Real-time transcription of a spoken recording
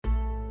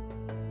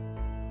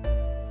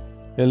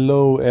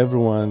Hello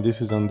everyone,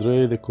 this is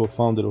Andre, the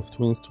co-founder of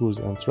Twins Tours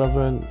and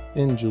Travel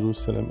in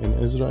Jerusalem in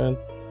Israel,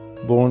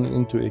 born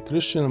into a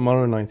Christian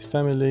Maronite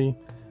family,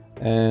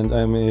 and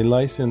I'm a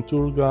licensed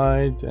tour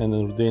guide and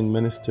an ordained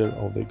minister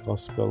of the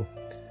gospel.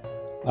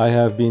 I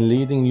have been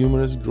leading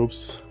numerous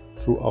groups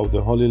throughout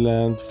the Holy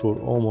Land for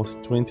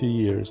almost 20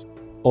 years.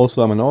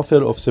 Also, I'm an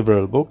author of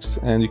several books,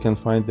 and you can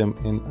find them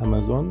in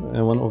Amazon.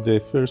 And one of the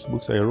first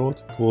books I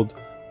wrote, called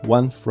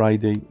One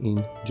Friday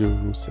in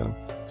Jerusalem,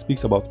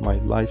 speaks about my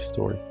life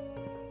story.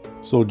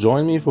 So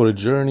join me for a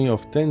journey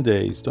of 10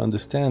 days to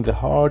understand the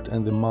heart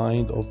and the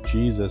mind of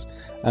Jesus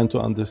and to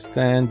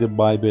understand the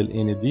Bible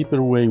in a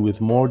deeper way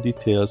with more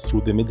details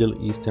through the Middle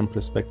Eastern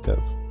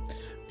perspective.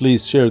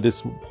 Please share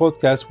this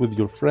podcast with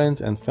your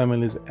friends and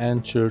families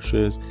and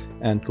churches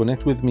and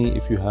connect with me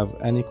if you have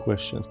any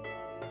questions.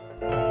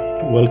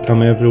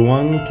 Welcome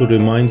everyone. To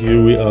remind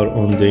you, we are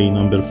on day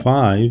number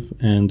 5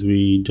 and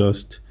we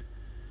just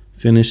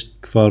finished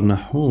Kfar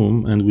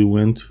Nahum and we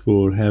went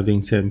for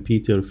having St.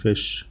 Peter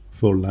fish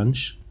for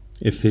lunch,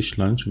 a fish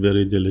lunch,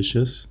 very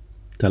delicious,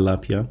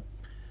 tilapia.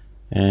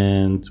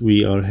 And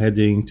we are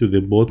heading to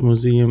the boat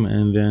museum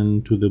and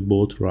then to the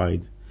boat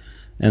ride.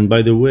 And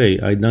by the way,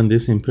 I done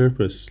this in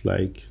purpose,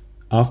 like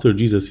after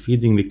Jesus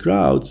feeding the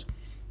crowds,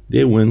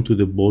 they went to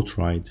the boat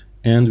ride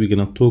and we're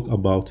gonna talk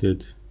about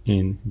it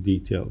in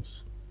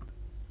details.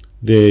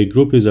 The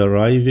group is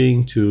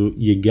arriving to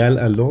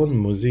Yigal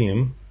Alon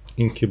Museum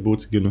in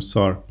Kibbutz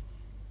Gunusar,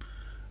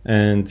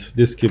 and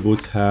this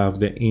kibbutz have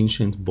the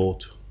ancient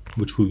boat,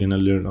 which we're gonna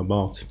learn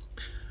about.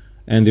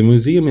 And the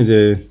museum is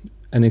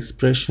an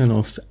expression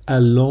of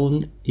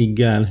Alon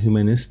Yigal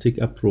humanistic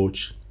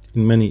approach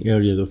in many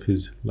areas of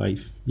his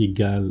life.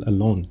 Yigal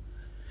Alon.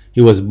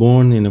 He was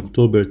born in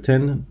October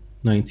 10,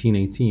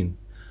 1918,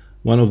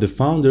 one of the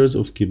founders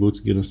of Kibbutz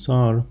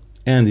Gunusar,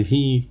 and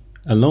he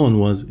alone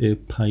was a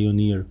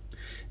pioneer,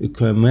 a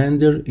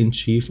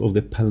commander-in-chief of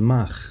the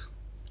Palmach.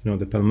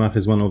 The Palmach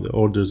is one of the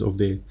orders of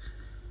the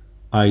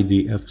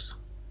IDFs.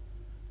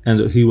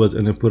 And he was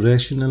an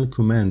operational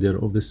commander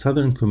of the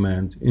Southern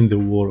Command in the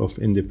War of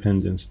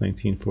Independence,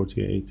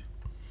 1948.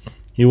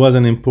 He was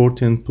an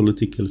important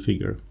political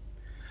figure.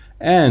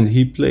 And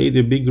he played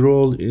a big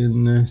role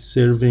in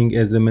serving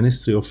as the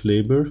Ministry of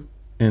Labor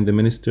and the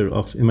Minister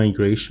of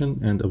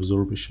Immigration and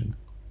Absorption.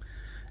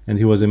 And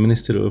he was a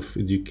Minister of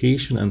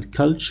Education and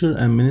Culture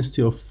and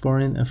Ministry of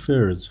Foreign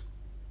Affairs.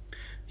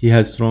 He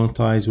had strong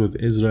ties with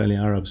Israeli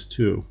Arabs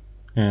too,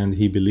 and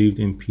he believed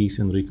in peace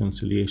and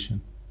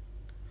reconciliation.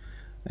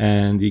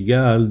 And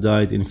Yigal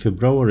died in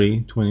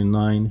February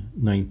 29,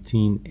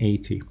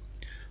 1980.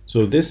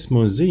 So this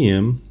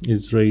museum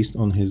is raised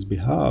on his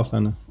behalf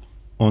and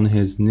on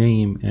his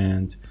name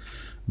and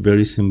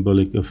very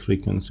symbolic of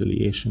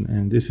reconciliation.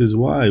 And this is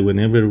why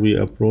whenever we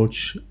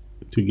approach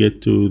to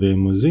get to the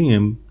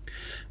museum,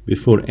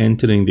 before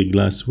entering the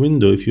glass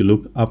window, if you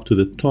look up to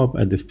the top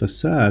at the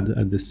facade,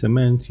 at the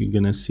cement, you're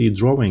going to see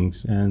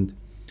drawings, and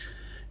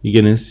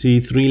you're going to see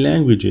 3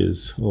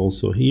 languages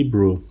also,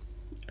 Hebrew,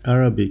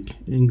 Arabic,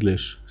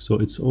 English. So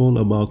it's all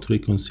about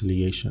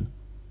reconciliation.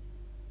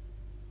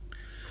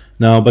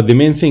 Now, but the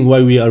main thing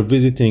why we are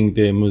visiting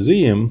the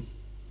museum,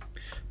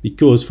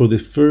 because for the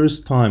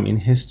first time in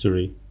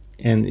history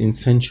and in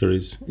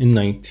centuries, in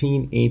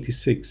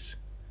 1986,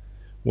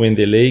 when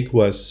the lake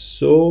was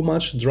so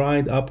much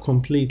dried up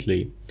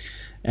completely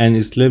and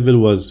its level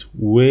was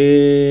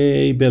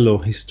way below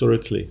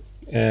historically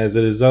as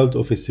a result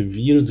of a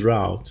severe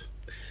drought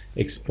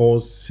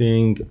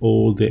exposing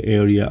all the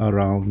area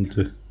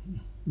around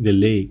the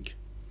lake.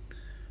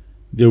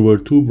 There were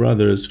 2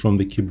 brothers from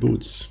the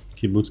Kibbutz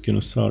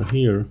Gunusar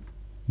here,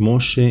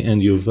 Moshe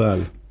and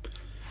Yuval.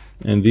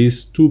 And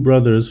these 2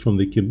 brothers from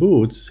the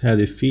Kibbutz had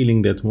a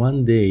feeling that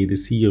one day the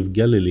Sea of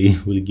Galilee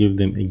will give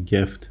them a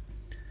gift.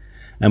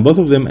 And both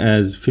of them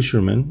as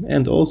fishermen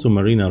and also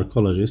marine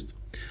archaeologists.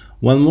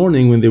 One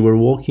morning when they were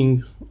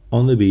walking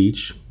on the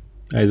beach,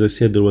 as I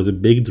said, there was a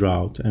big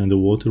drought and the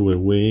water were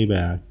way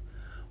back.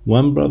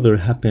 One brother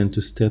happened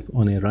to step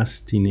on a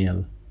rusty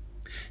nail.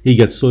 He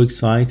got so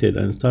excited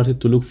and started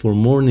to look for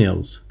more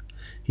nails.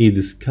 He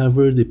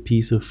discovered a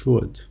piece of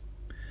wood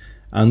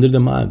under the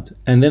mud,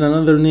 and then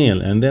another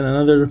nail, and then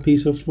another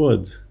piece of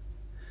wood,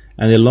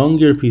 and a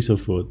longer piece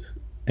of wood.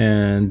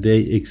 And they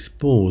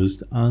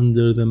exposed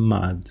under the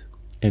mud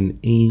an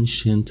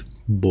ancient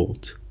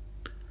boat.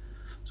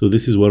 So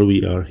this is where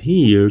we are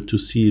here to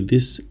see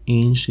this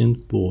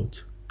ancient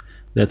boat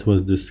that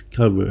was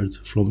discovered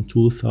from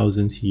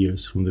 2000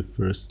 years from the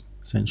 1st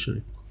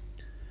century.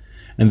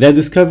 And that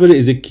discovery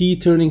is a key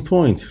turning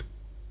point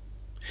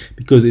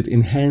because it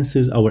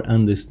enhances our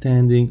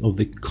understanding of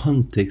the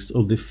context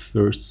of the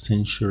 1st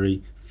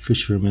century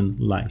fisherman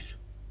life.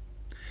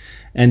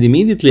 And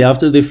immediately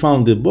after they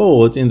found the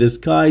boat, in the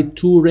sky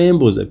 2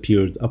 rainbows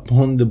appeared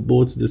upon the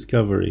boat's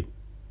discovery.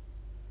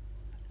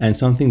 And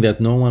something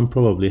that no one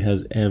probably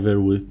has ever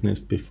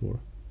witnessed before.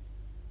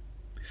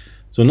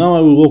 So now I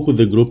will walk with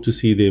the group to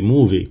see the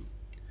movie.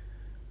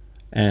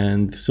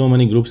 And so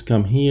many groups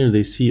come here,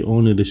 they see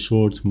only the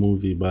short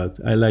movie, but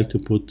I like to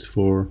put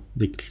for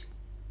the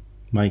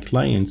my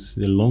clients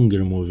the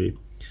longer movie,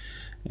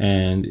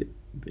 and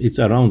it's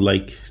around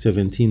like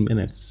 17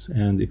 minutes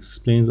and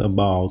explains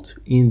about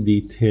in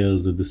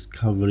details the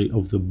discovery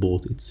of the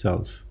boat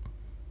itself.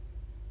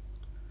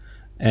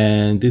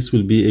 And this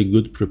will be a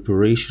good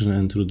preparation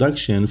and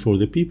introduction for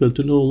the people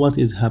to know what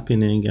is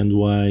happening and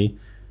why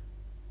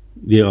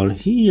they are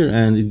here,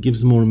 and it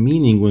gives more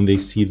meaning when they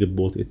see the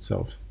boat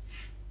itself.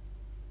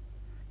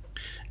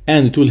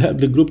 And it will help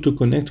the group to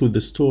connect with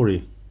the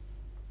story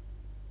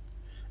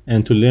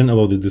and to learn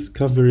about the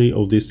discovery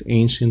of this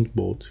ancient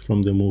boat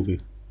from the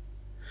movie.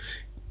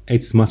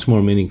 It's much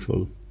more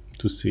meaningful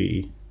to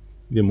see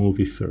the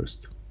movie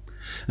first.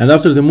 And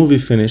after the movie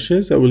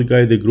finishes, I will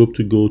guide the group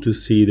to go to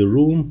see the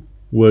room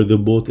where the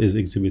boat is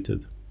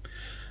exhibited.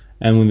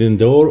 And when the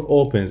door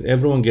opens,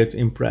 everyone gets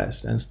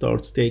impressed and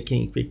starts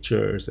taking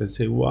pictures and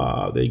say,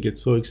 wow, they get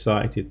so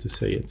excited to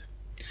see it.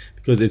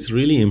 Because it's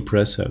really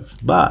impressive,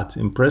 but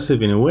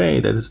impressive in a way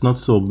that it's not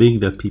so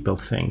big that people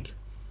think.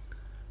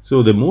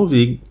 So the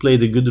movie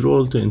played a good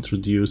role to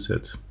introduce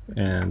it.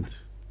 And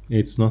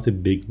it's not a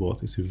big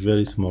boat, it's a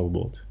very small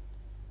boat.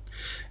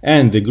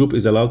 And the group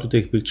is allowed to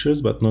take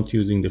pictures, but not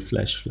using the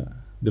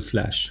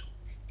flash.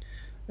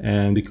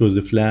 And because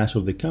the flash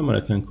of the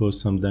camera can cause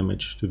some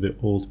damage to the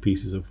old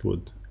pieces of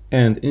wood.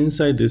 And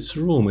inside this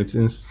room, it's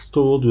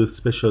installed with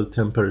special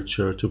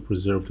temperature to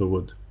preserve the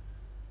wood.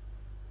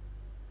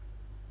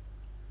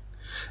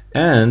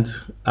 And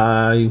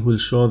I will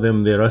show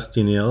them the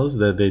rusty nails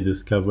that they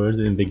discovered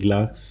in the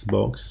glass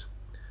box.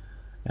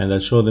 And I'll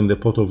show them the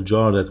pot of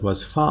jar that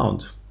was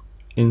found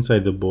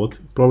inside the boat,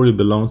 probably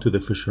belonged to the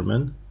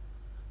fisherman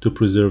to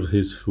preserve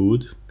his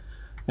food.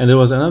 And there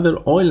was another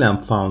oil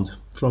lamp found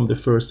from the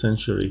 1st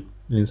century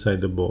inside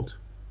the boat.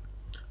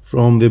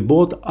 From the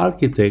boat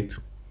architect,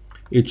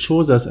 it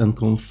shows us and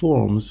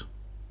conforms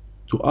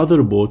to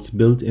other boats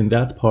built in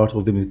that part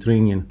of the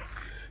Mediterranean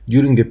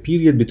during the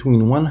period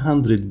between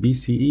 100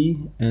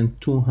 BCE and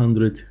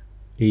 200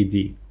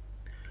 AD,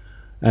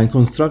 and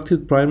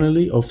constructed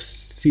primarily of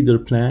cedar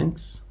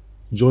planks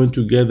joined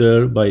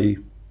together by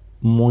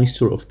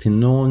moisture of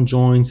tenon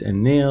joints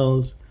and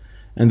nails,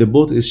 and the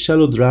boat is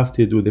shallow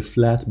drafted with a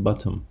flat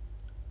bottom,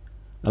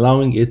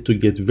 allowing it to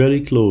get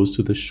very close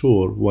to the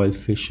shore while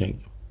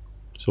fishing.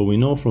 So we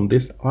know from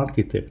this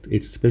architect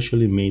it's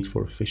specially made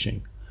for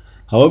fishing.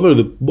 However,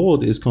 the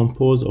boat is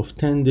composed of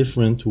 10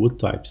 different wood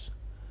types,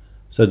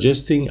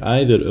 suggesting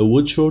either a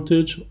wood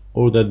shortage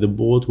or that the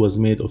boat was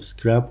made of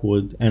scrap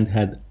wood and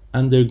had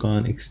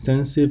undergone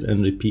extensive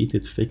and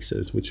repeated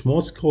fixes, which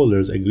most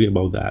scholars agree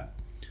about that.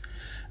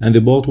 And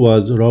the boat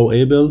was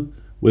rowable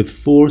with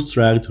 4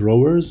 strapped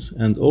rowers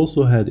and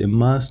also had a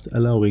mast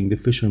allowing the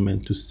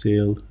fishermen to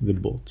sail the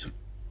boat.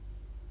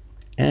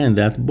 And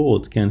that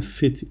boat can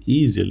fit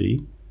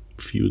easily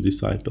few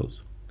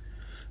disciples.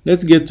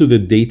 Let's get to the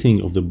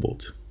dating of the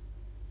boat.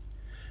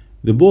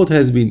 The boat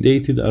has been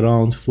dated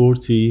around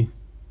 40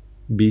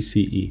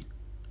 BCE,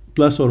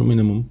 plus or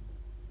minimum,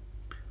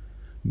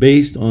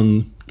 based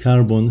on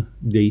carbon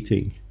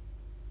dating.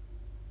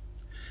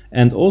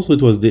 And also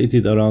it was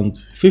dated around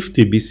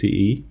 50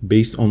 BCE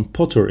based on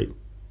pottery.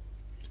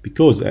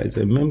 Because as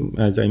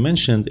I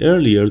mentioned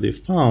earlier, they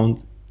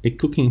found a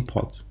cooking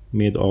pot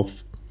made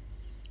of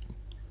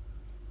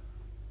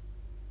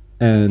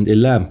and a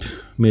lamp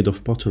made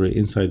of pottery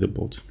inside the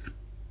boat.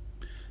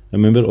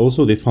 Remember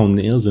also they found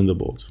nails in the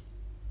boat.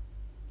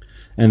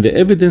 And the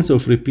evidence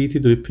of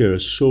repeated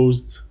repairs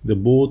shows the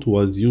boat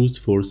was used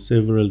for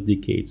several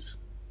decades,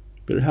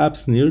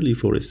 perhaps nearly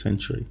for a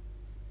century.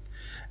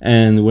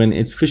 And when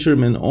its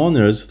fishermen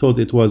owners thought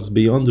it was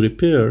beyond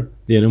repair,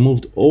 they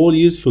removed all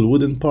useful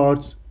wooden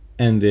parts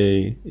and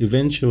they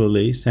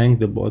eventually sank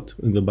the boat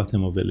in the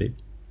bottom of the lake.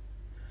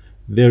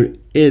 There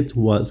it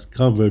was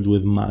covered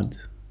with mud,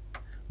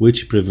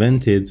 which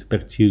prevented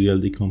bacterial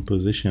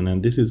decomposition,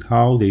 and this is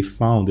how they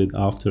found it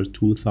after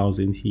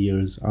 2,000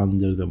 years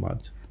under the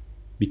mud,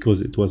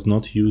 because it was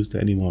not used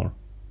anymore.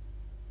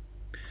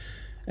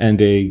 And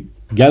the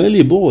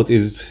Galilee boat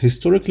is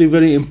historically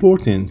very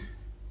important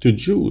to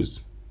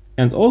Jews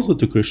and also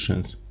to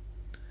Christians,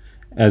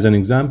 as an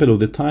example of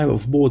the type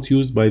of boat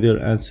used by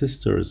their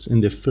ancestors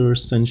in the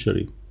 1st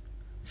century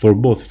for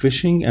both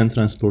fishing and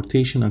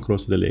transportation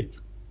across the lake.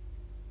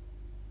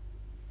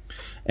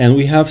 And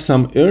we have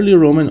some early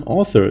Roman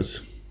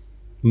authors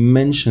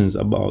mentions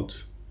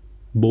about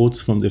boats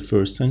from the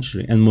 1st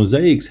century, and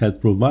mosaics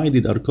had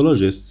provided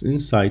archaeologists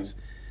insights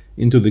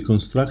into the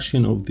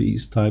construction of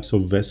these types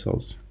of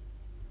vessels.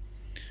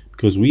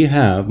 Because we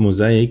have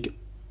mosaic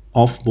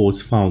of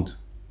boats found,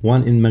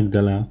 one in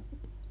Magdala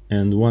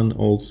and one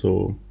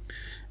also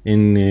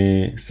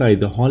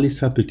inside the Holy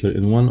Sepulchre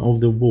in one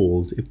of the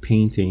walls, a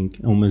painting,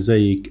 a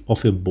mosaic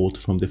of a boat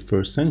from the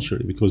 1st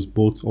century, because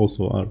boats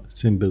also are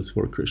symbols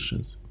for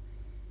Christians.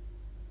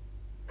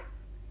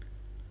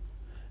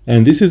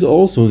 And this is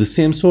also the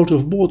same sort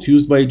of boat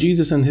used by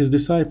Jesus and his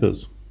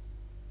disciples.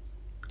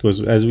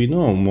 Because as we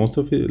know,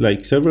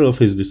 several of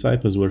his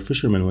disciples were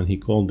fishermen when he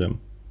called them.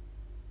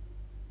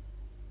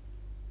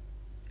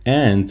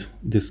 And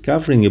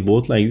discovering a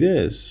boat like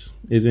this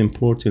is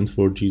important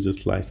for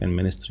Jesus' life and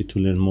ministry to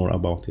learn more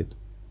about it.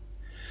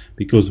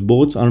 Because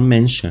boats are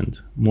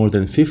mentioned more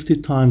than 50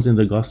 times in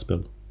the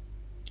Gospel,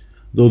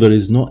 though there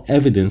is no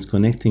evidence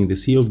connecting the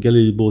Sea of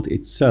Galilee boat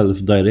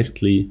itself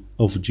directly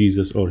of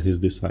Jesus or his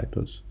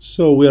disciples.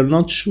 So we are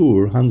not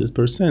sure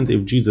 100%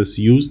 if Jesus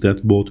used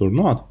that boat or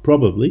not,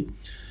 probably,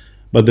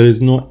 but there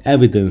is no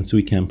evidence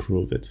we can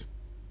prove it.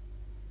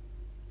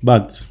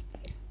 But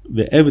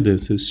the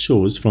evidence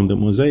shows from the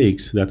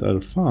mosaics that are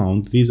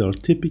found, these are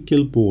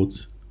typical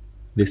boats,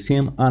 the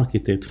same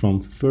architect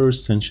from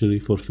 1st century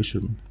for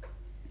fishermen.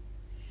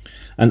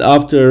 And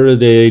after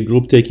the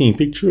group taking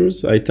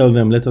pictures, I tell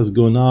them, let us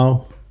go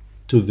now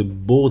to the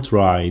boat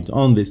ride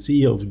on the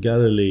Sea of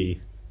Galilee.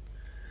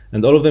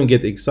 And all of them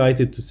get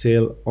excited to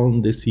sail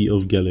on the Sea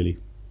of Galilee.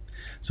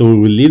 So we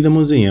will leave the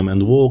museum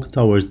and walk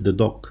towards the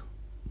dock.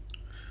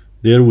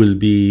 There will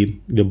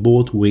be the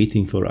boat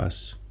waiting for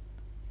us.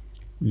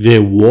 The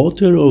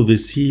water of the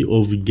Sea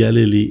of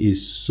Galilee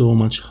is so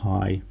much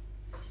high.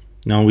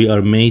 Now we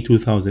are May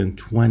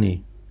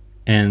 2020,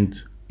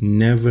 and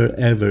never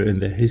ever in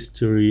the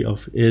history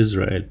of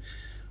Israel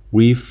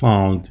we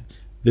found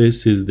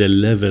this is the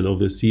level of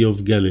the Sea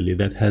of Galilee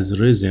that has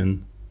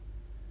risen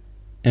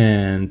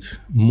and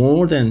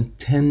more than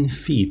 10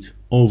 feet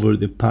over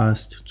the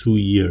past 2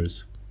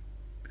 years.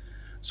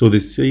 So the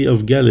Sea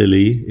of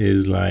Galilee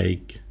is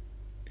like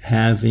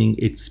having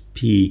its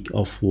peak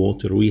of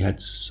water. We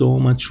had so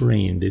much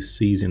rain this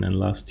season and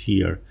last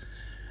year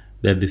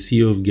that the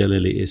Sea of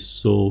Galilee is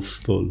so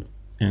full,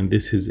 and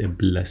this is a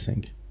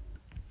blessing.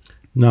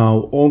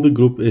 Now all the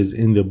group is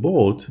in the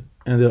boat,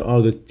 and there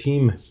are the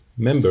team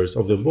members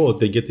of the boat.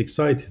 They get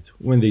excited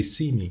when they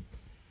see me.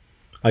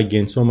 I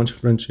gained so much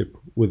friendship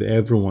with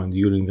everyone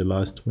during the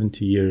last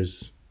 20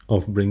 years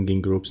of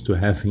bringing groups to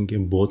having a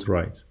boat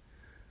rides.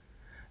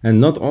 And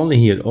not only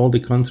here, all the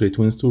country,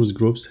 Twins Tours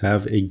groups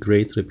have a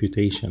great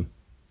reputation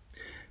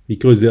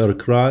because they are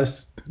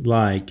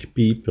Christ-like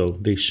people.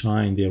 They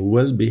shine, they are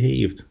well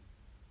behaved.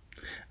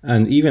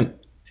 And even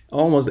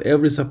almost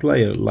every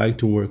supplier like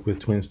to work with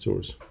Twins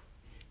Tours.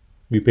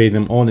 We pay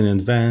them all in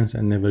advance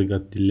and never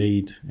got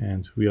delayed,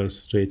 and we are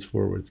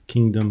straightforward.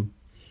 Kingdom,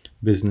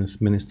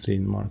 business, ministry,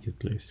 and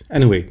marketplace.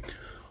 Anyway,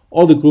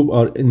 all the group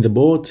are in the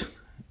boat,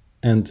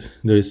 and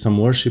there is some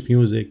worship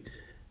music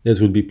that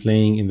will be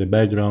playing in the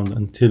background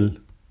until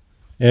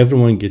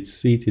everyone gets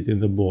seated in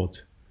the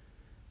boat.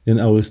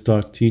 Then I will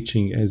start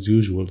teaching as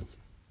usual.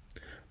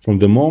 From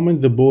the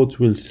moment the boat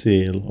will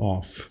sail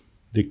off,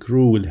 the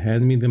crew will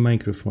hand me the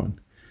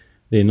microphone.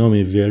 They know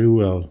me very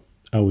well.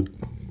 I will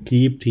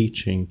keep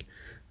teaching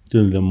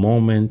till the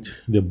moment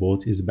the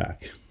boat is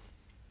back.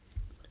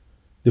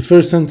 The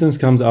first sentence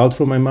comes out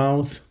from my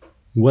mouth: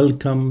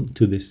 welcome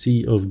to the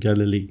Sea of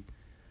Galilee.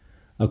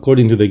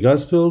 According to the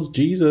Gospels,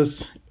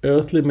 Jesus'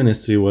 earthly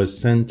ministry was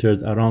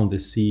centered around the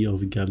Sea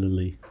of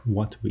Galilee,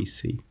 what we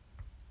see.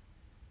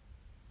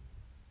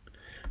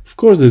 Of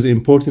course, there's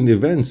important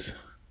events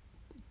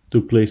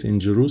took place in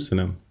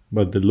Jerusalem,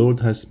 but the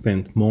Lord has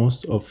spent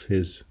most of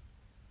his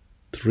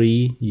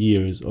 3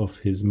 years of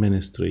his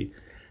ministry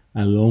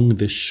along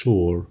the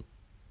shore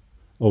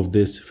of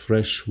this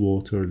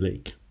freshwater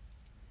lake.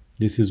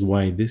 This is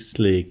why this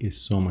lake is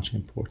so much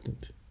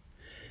important.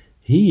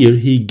 Here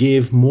he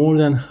gave more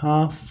than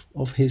half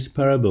of his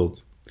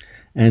parables,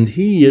 and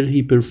here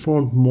he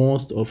performed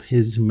most of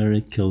his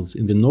miracles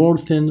in the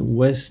northern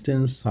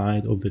western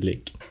side of the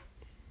lake,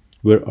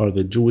 where are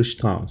the Jewish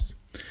towns.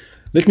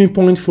 Let me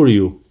point for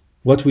you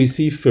what we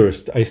see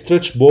first. I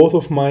stretch both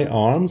of my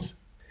arms,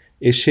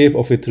 a shape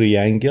of a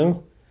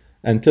triangle,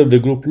 and tell the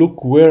group,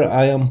 look where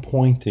I am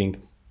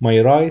pointing. My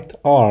right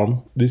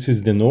arm, this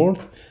is the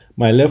north.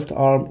 My left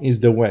arm is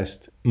the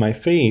west. My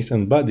face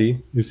and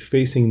body is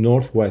facing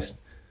northwest.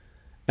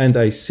 And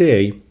I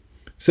say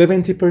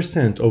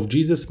 70% of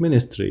Jesus'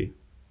 ministry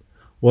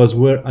was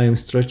where I am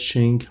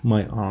stretching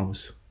my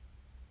arms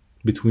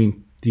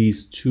between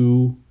these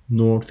two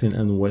northern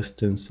and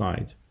western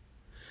side.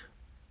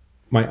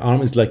 My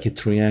arm is like a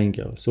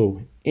triangle.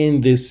 So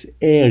in this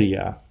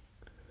area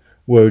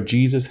where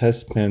Jesus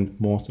has spent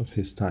most of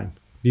his time,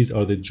 these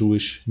are the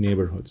Jewish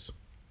neighborhoods.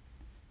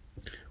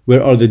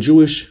 Where are the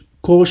Jewish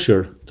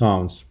kosher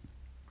towns?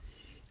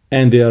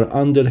 And they are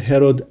under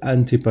Herod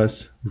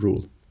Antipas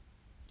rule.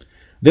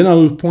 Then I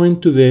will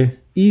point to the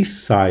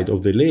east side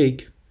of the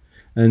lake,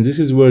 and this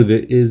is where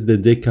there is the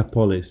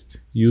Decapolis,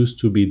 used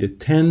to be the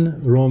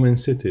 10 Roman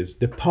cities,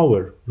 the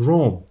power,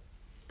 Rome,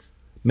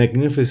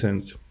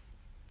 magnificent,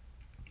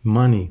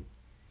 money,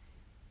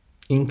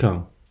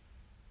 income.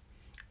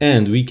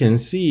 And we can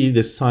see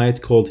the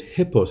site called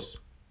Hippos.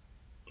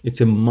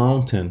 It's a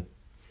mountain,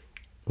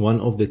 one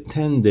of the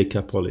 10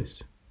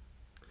 Decapolis,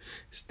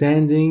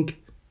 standing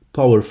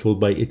powerful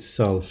by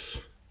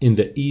itself in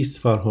the east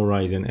far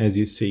horizon, as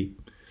you see.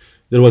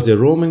 There was a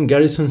Roman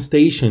garrison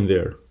station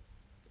there.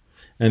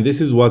 And this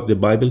is what the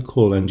Bible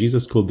called, and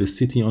Jesus called, the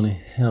city on a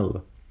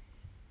hill.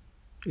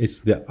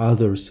 It's the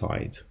other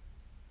side,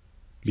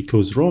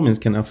 because Romans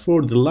can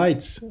afford the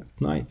lights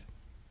at night.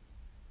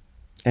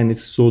 and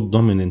it's so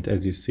dominant,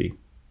 as you see.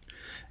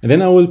 And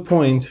then I will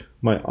point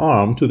my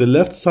arm to the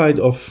left side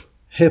of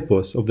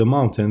Hippos, of the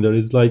mountain. There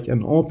is like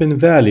an open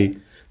valley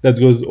that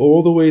goes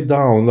all the way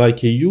down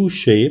like a U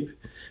shape,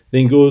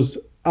 then goes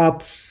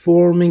up,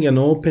 forming an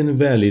open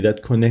valley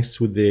that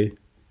connects with the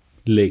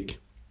lake.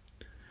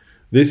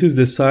 This is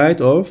the site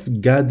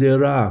of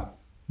Gadara,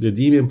 the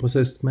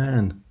demon-possessed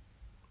man,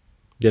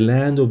 the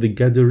land of the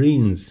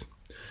Gadarenes,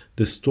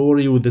 the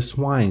story with the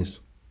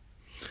swines.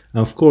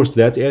 And of course,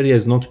 that area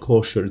is not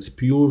kosher, it's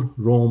pure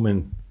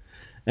Roman.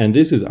 And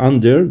this is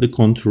under the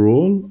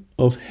control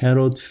of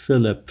Herod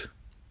Philip,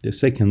 the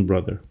second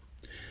brother.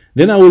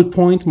 Then I will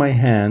point my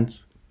hand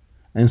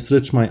and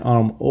stretch my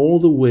arm all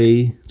the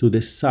way to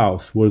the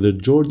south, where the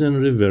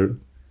Jordan River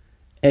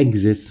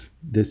exits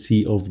the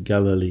Sea of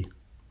Galilee.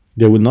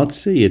 They will not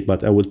say it,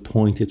 but I will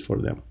point it for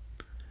them.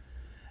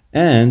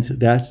 And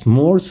that's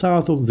more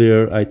south of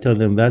there. I tell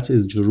them that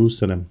is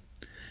Jerusalem.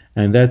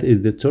 And that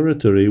is the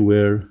territory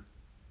where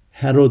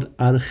Herod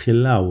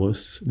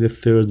Archelaus, the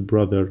third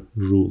brother,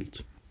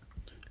 ruled.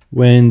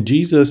 When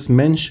Jesus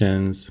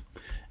mentions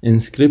in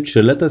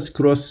scripture, let us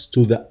cross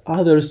to the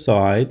other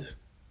side,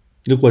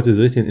 look what is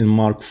written in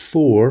Mark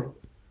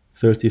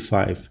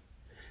 4:35.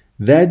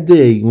 That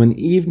day, when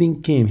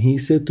evening came, he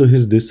said to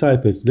his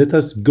disciples, let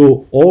us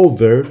go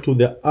over to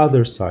the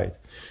other side.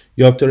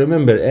 You have to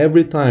remember,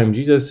 every time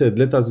Jesus said,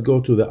 let us go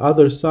to the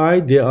other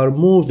side, they are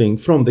moving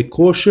from the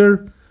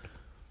kosher,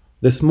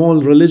 the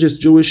small religious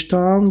Jewish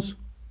towns,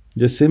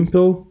 the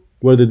simple,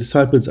 where the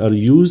disciples are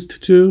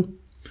used to,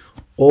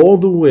 all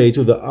the way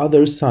to the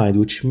other side,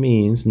 which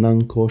means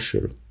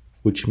non-kosher,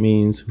 which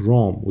means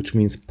Rome, which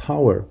means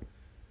power.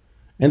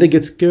 And they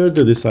get scared,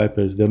 the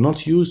disciples. They're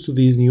not used to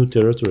these new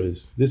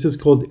territories. This is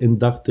called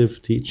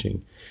inductive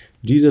teaching.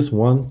 Jesus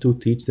wants to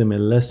teach them a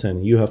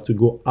lesson. You have to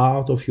go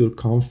out of your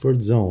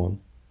comfort zone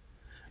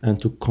and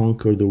to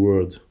conquer the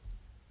world.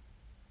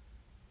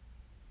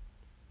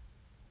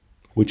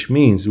 Which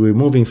means we're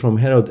moving from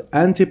Herod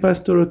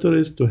Antipas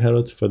territories to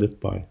Herod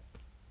Philippi.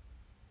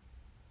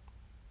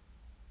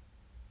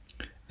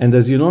 And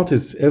as you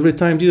notice, every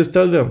time Jesus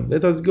tells them,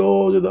 let us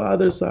go to the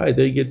other side,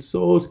 they get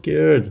so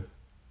scared.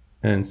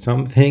 And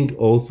something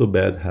also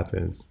bad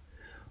happens.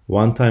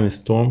 One time a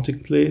storm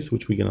took place,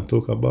 which we're going to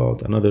talk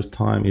about. Another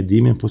time a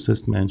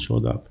demon-possessed man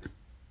showed up.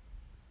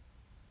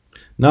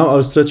 Now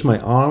I'll stretch my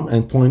arm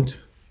and point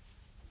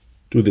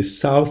to the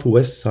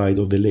southwest side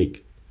of the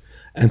lake.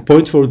 And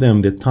point for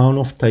them the town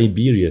of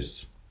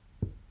Tiberias,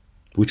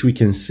 which we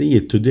can see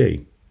it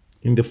today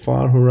in the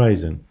far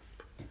horizon.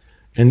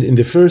 And in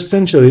the first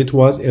century, it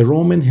was a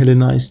Roman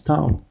Hellenized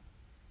town,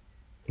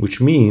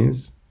 which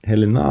means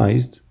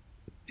Hellenized,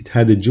 it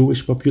had a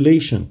Jewish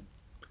population,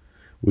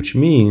 which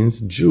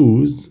means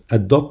Jews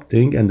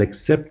adopting and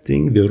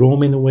accepting the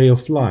Roman way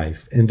of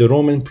life and the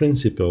Roman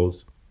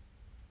principles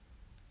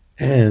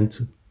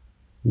and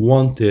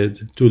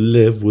wanted to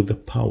live with the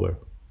power.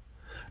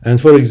 And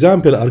for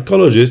example,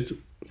 archaeologists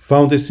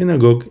found a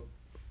synagogue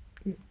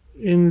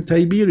in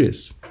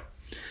Tiberias.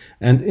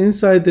 And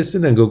inside the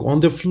synagogue, on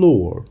the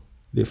floor,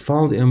 they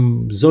found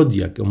a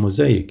zodiac, a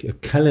mosaic, a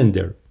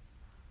calendar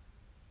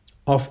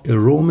of a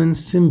Roman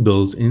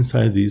symbols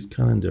inside this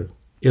calendar.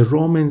 A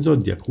Roman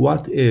zodiac.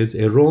 What is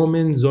a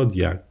Roman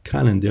zodiac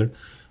calendar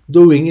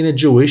doing in a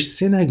Jewish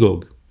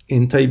synagogue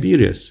in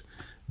Tiberias?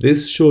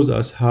 This shows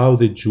us how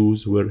the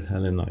Jews were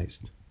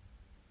Hellenized.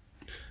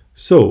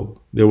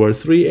 So there were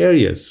three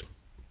areas,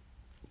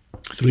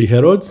 3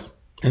 Herods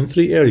and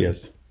 3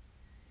 areas.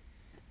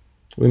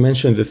 We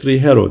mentioned the 3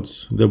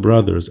 Herods, the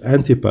brothers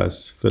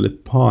Antipas,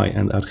 Philippi,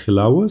 and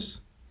Archelaus.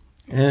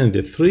 And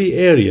the 3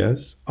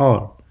 areas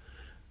are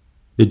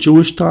the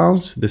Jewish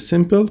towns, the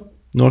simple,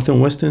 north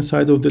and western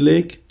side of the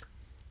lake.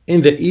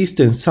 In the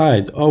eastern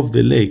side of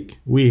the lake,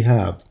 we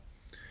have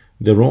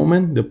the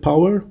Roman, the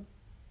power,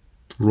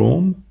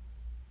 Rome,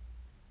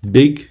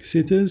 big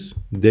cities,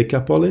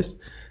 Decapolis,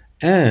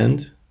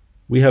 and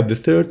we have the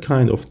third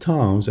kind of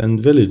towns and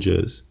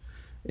villages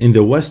in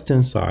the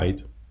western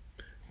side,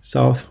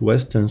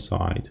 southwestern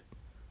side,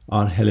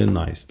 are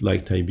Hellenized,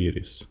 like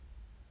Tiberias.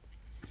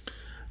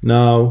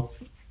 Now,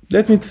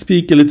 let me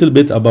speak a little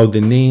bit about the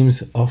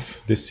names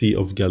of the Sea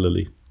of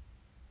Galilee.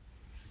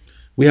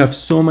 We have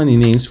so many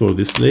names for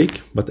this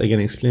lake, but I can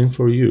explain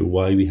for you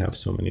why we have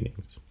so many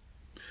names.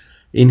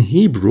 In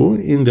Hebrew,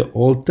 in the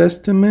Old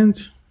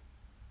Testament,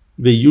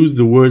 they use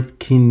the word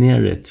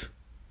Kinneret,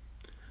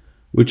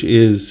 which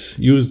is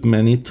used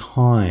many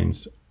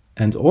times,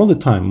 and all the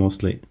time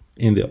mostly,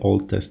 in the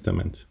Old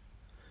Testament.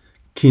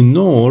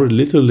 Kinnor,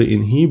 literally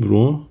in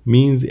Hebrew,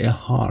 means a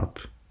harp,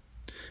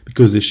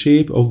 because the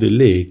shape of the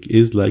lake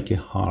is like a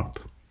harp.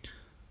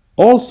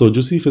 Also,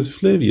 Josephus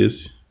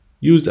Flavius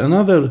used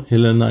another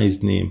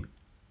Hellenized name,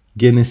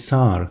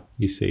 Genesar,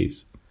 he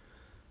says,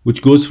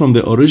 which goes from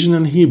the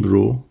original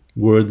Hebrew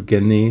word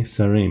Gane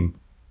Sarim,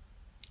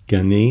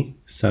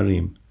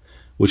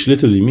 which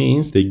literally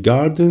means the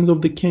gardens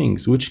of the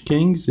kings. Which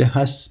kings? The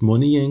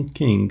Hasmonean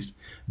kings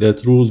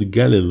that ruled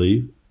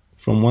Galilee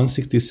from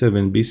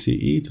 167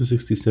 BCE to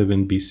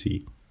 67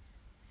 BC,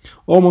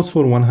 almost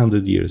for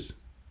 100 years.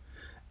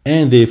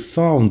 And they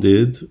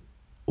founded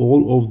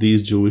all of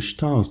these Jewish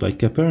towns, like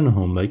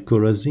Capernaum, like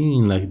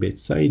Chorazin, like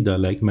Bethsaida,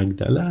 like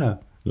Magdala,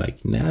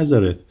 like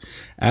Nazareth.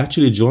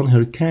 Actually, John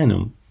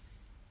Hyrcanum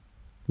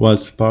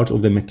was part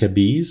of the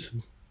Maccabees,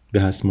 the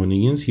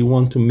Hasmoneans. He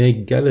wanted to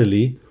make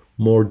Galilee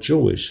more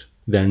Jewish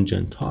than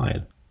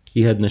Gentile.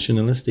 He had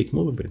nationalistic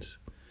movements.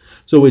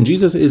 So when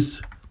Jesus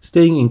is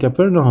staying in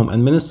Capernaum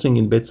and ministering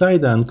in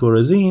Bethsaida and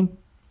Chorazin,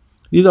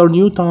 these are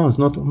new towns,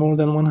 not more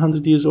than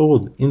 100 years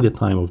old in the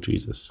time of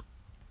Jesus.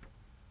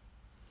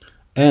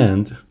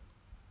 And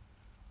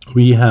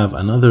we have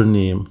another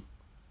name,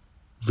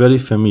 very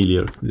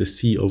familiar, the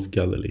Sea of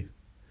Galilee.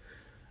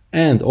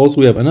 And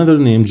also we have another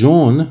name,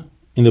 John,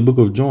 in the book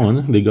of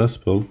John, the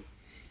Gospel,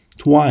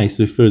 twice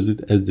refers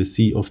it as the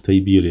Sea of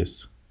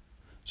Tiberias.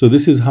 So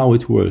this is how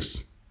it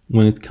works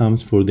when it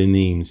comes for the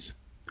names.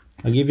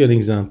 I'll give you an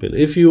example.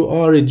 If you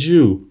are a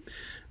Jew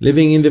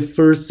living in the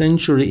 1st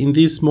century in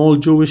these small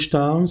Jewish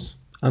towns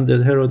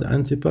under Herod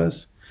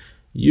Antipas,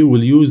 you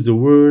will use the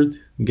word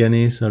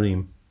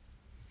Gennesarim.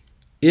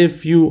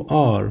 If you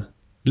are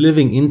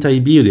living in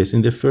Tiberias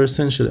in the 1st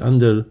century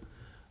under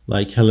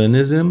like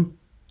Hellenism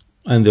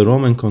and the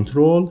Roman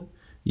control,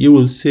 you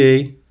will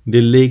say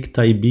the Lake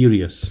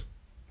Tiberias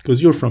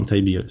because you're from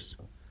Tiberias.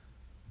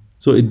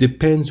 So it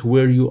depends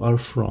where you are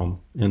from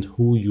and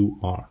who you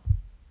are.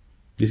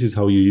 This is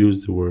how you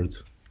use the word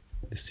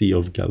the Sea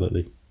of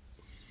Galilee.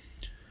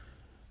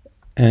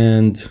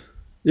 And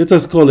let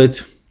us call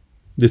it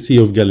the Sea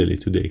of Galilee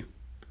today,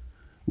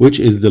 which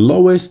is the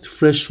lowest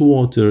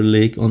freshwater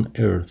lake on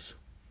earth.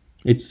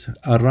 It's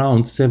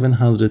around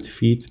 700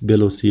 feet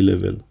below sea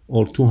level,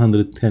 or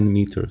 210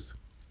 meters.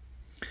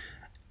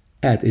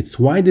 At its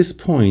widest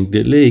point,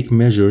 the lake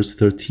measures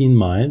 13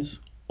 miles,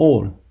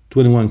 or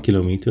 21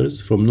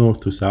 kilometers from north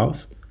to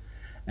south,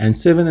 and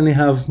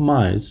 7.5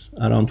 miles,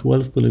 around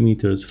 12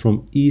 kilometers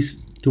from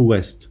east to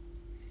west.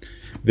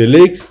 The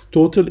lake's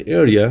total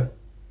area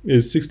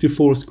is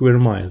 64 square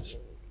miles,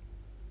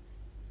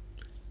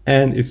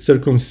 and its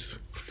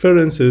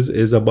circumference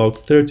is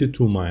about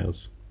 32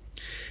 miles.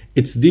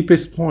 Its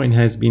deepest point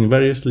has been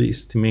variously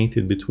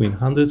estimated between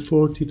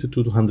 140 to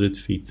 200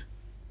 feet,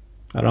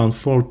 around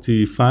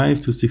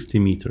 45 to 60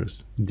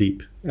 meters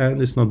deep.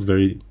 And it's not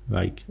very,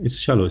 it's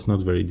shallow, it's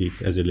not very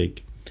deep as a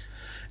lake.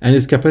 And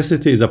its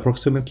capacity is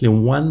approximately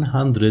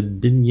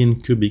 100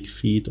 billion cubic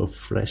feet of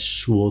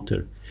fresh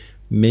water,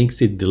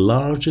 makes it the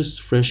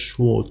largest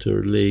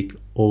freshwater lake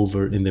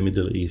over in the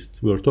Middle East.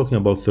 We are talking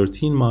about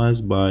 13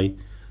 miles by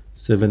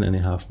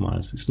 7.5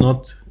 miles. It's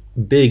not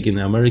big in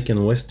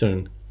American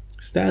Western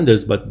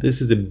standards, but this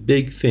is a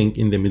big thing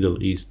in the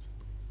Middle East.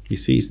 You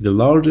see, it's the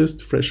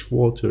largest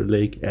freshwater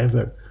lake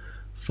ever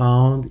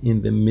found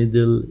in the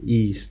Middle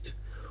East.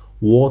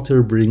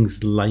 Water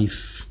brings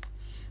life.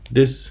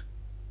 This,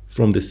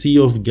 from the Sea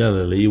of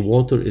Galilee,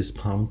 water is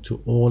pumped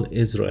to all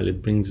Israel.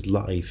 It brings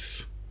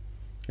life.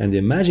 And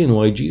imagine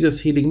why Jesus'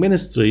 healing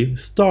ministry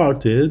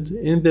started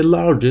in the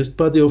largest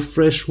body of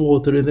fresh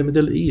water in the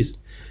Middle East.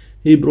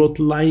 He brought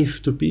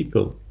life to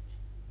people.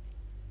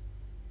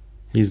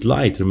 He's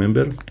light,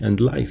 remember? And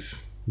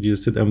life.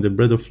 Jesus said, I'm the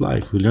bread of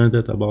life. We learned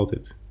that about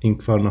it in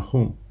Kfar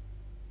Nahum.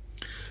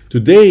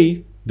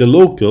 Today, the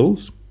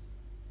locals,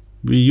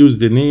 we use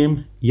the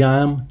name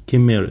Yam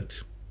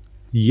Kinneret.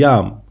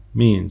 Yam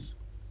means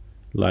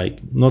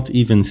not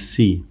even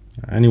sea.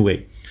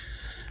 Anyway,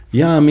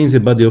 Yam means a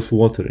body of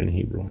water in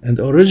Hebrew. And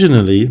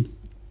originally,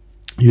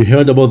 you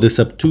heard about the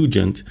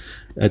Septuagint.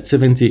 At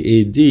 70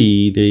 AD,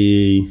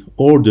 the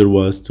order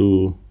was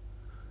to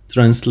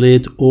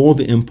translate all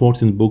the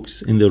important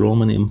books in the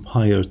Roman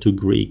Empire to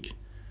Greek.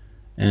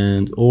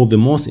 And all the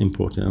most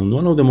important, and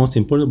one of the most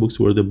important books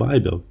were the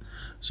Bible.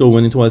 So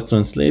when it was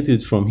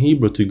translated from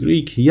Hebrew to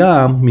Greek,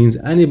 Yam means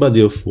any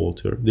body of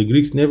water. The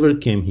Greeks never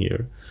came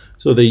here.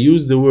 So they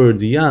used the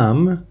word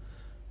Yam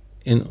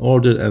in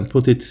order and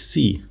put it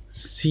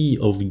Sea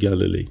of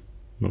Galilee.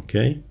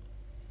 Okay?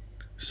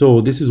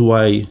 So this is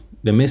why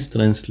the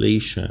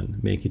mistranslation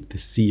make it the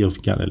Sea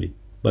of Galilee.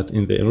 But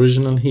in the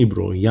original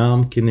Hebrew,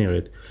 Yam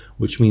Kinneret,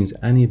 which means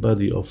any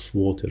body of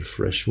water,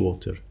 fresh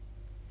water.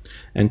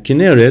 And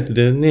Kinneret,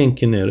 the name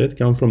Kinneret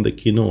comes from the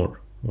Kinnor,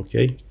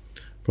 okay?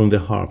 From the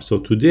harp. So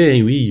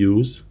today we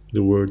use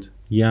the word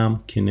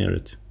Yam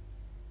Kinneret.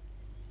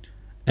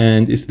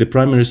 And it's the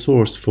primary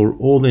source for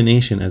all the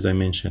nation, as I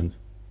mentioned.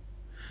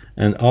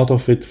 And out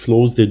of it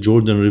flows the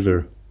Jordan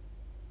River.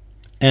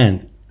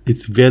 And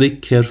it's very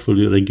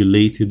carefully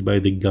regulated by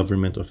the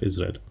government of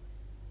Israel.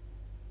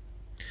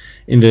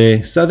 In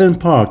the southern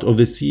part of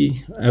the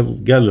Sea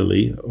of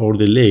Galilee, or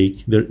the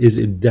lake, there is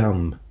a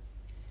dam.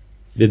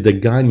 The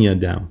Dagania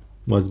Dam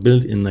was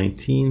built in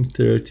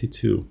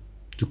 1932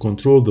 to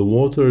control the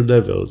water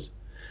levels.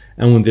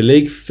 And when the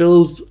lake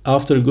fills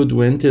after a good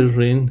winter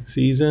rain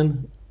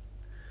season,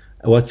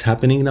 what's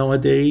happening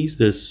nowadays,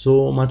 there's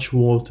so much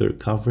water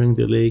covering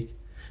the lake.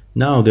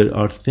 Now they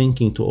are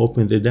thinking to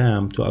open the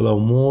dam to allow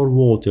more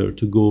water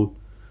to go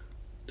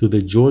to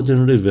the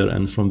Jordan River,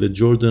 and from the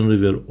Jordan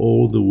River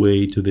all the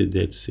way to the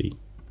Dead Sea.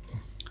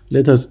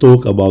 Let us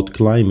talk about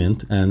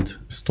climate and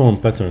storm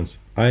patterns.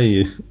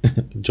 I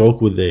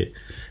joke with the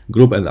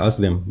group and ask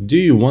them, do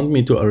you want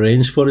me to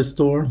arrange for a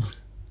storm?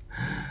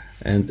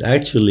 And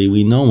actually,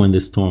 we know when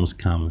the storms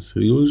comes.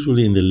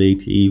 Usually in the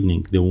late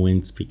evening, the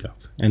winds pick up.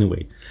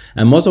 Anyway,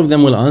 and most of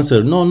them will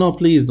answer, no, no,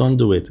 please don't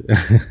do it.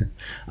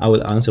 I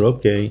will answer,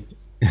 okay,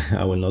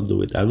 I will not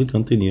do it. I will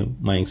continue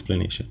my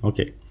explanation.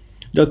 Okay,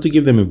 just to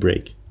give them a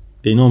break.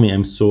 They know me,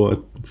 I'm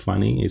so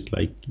funny. It's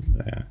like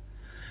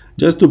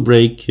just to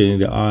break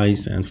the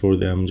ice and for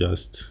them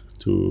just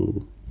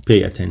to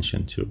pay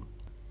attention to.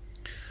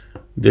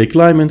 The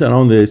climate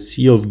around the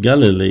Sea of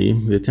Galilee,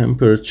 the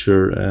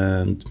temperature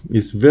and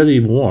is very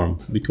warm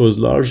because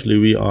largely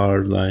we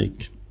are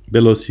like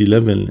below sea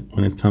level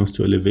when it comes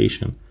to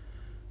elevation.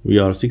 We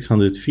are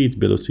 600 feet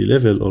below sea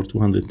level or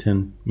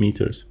 210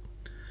 meters.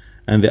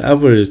 And the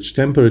average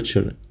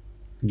temperature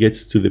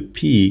gets to the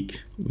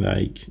peak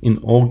like in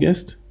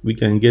August, we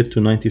can get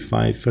to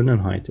 95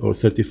 Fahrenheit or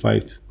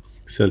 35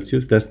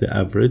 Celsius. That's the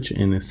average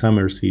in a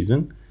summer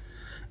season.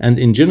 And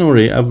in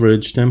January,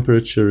 average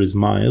temperature is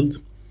mild,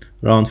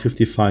 around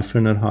 55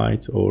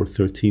 Fahrenheit or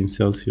 13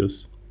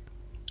 Celsius.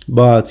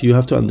 But you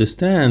have to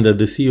understand that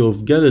the Sea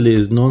of Galilee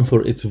is known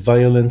for its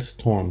violent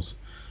storms,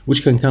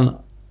 which can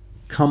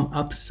come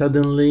up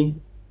suddenly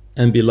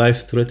and be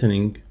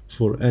life-threatening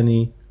for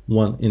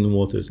anyone in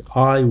waters.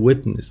 I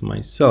witnessed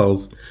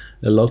myself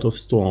a lot of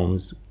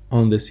storms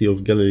on the Sea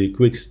of Galilee.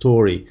 Quick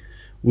story.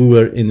 We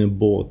were in a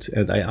boat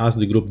and I asked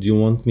the group, do you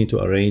want me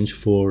to arrange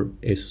for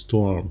a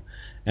storm?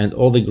 And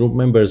all the group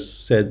members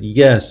said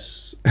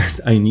yes.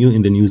 I knew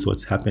in the news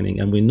what's happening,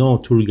 and we know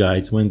tour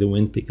guides when the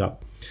wind pick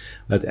up.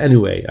 But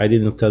anyway, I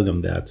didn't tell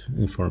them that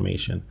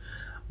information.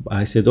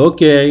 I said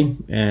okay,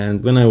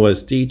 and when I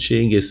was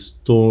teaching, a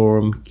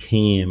storm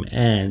came,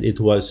 and it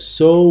was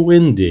so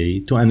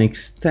windy to an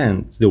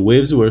extent, the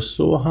waves were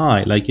so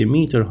high, like a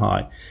meter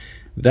high,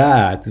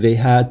 that they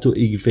had to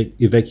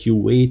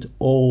evacuate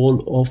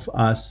all of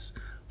us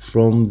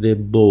from the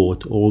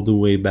boat all the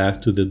way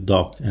back to the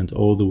dock and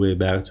all the way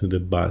back to the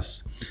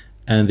bus.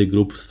 And the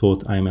group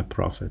thought I'm a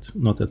prophet.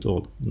 Not at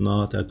all.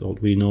 Not at all.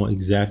 We know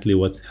exactly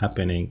what's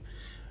happening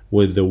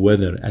with the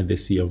weather at the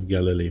Sea of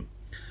Galilee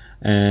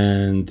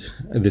and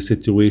the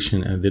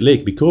situation at the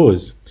lake,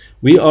 because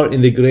we are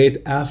in the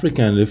great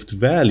African Rift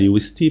Valley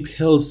with steep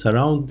hills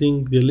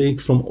surrounding the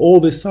lake from all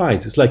the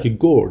sides. It's like a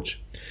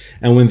gorge.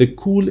 And when the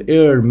cool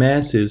air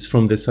masses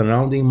from the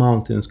surrounding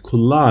mountains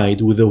collide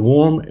with the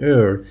warm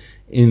air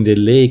in the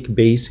lake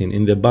basin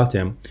in the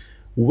bottom,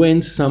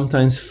 winds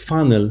sometimes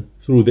funnel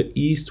through the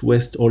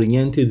east-west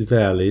oriented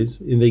valleys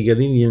in the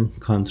Galilean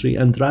country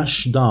and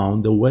rush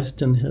down the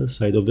western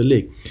hillside of the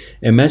lake.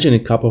 Imagine a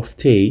cup of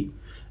tea,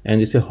 and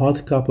it's a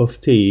hot cup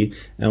of tea,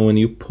 and when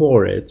you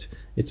pour it,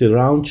 it's a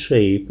round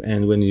shape,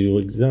 and when you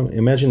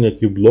imagine that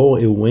you blow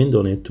a wind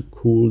on it to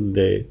cool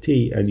the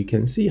tea, and you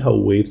can see how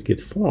waves get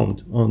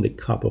formed on the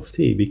cup of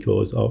tea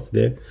because of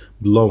the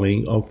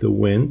blowing of the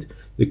wind,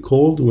 the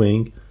cold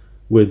wind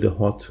with the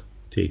hot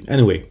tea.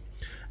 Anyway,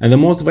 and the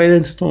most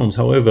violent storms,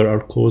 however, are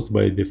caused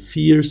by the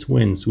fierce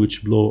winds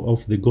which blow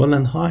off the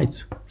Golan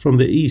Heights from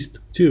the east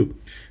too.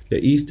 The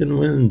eastern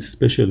wind,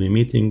 especially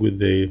meeting with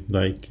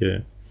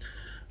the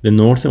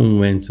northern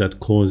winds that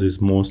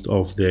causes most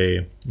of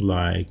the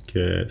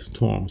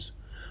storms.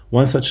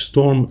 One such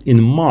storm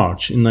in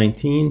March in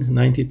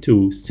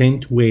 1992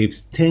 sent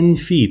waves 10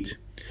 feet,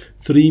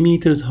 3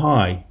 meters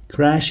high,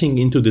 crashing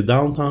into the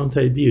downtown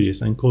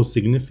Tiberias and caused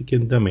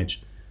significant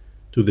damage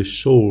to the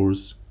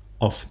shores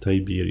of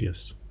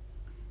Tiberias.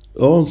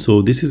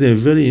 Also, this is a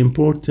very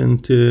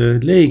important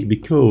lake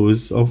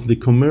because of the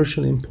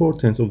commercial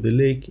importance of the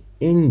lake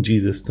in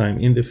Jesus' time,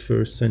 in the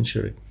 1st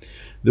century.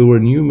 There were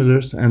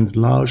numerous and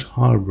large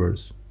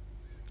harbors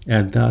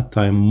at that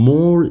time,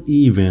 more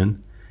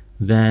even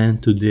than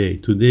today.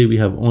 Today we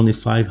have only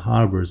 5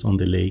 harbors on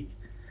the lake,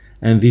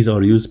 and these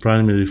are used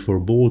primarily for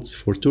boats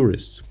for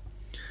tourists.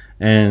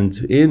 And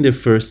in the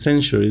 1st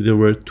century, there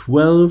were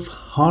 12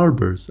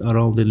 harbors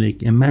around the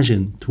lake.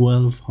 Imagine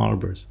 12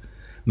 harbors.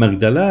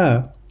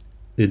 Magdala,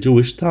 the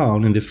Jewish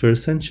town in the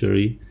 1st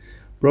century,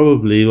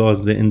 probably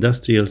was the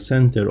industrial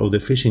center of the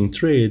fishing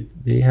trade.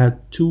 They had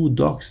 2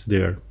 docks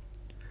there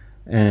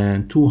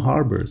and 2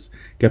 harbors.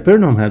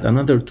 Capernaum had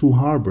another 2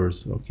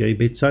 harbors, okay,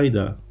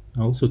 Bethsaida,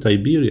 also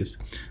Tiberias.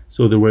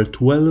 So there were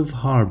 12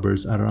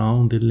 harbors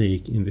around the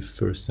lake in the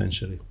 1st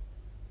century.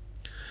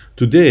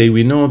 Today,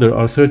 we know there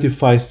are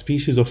 35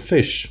 species of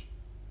fish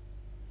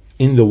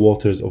in the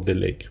waters of the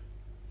lake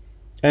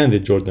and the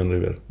Jordan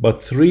River,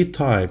 but 3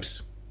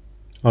 types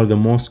are the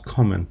most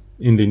common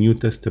in the New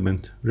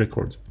Testament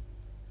record.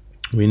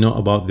 We know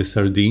about the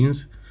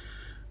sardines,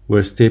 were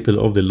a staple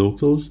of the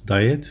locals'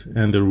 diet,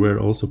 and there were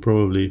also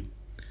probably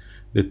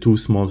the 2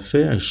 small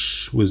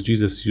fish which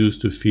Jesus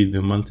used to feed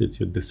the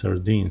multitude, the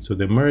sardines. So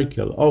the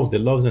miracle of the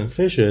loaves and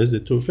fishes, the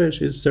 2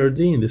 fish, is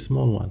sardine, the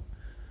small one.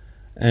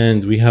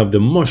 And we have the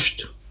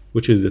musht,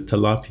 which is the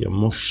tilapia,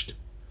 musht,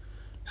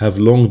 have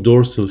long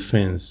dorsal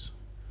fins,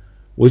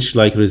 which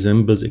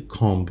resembles a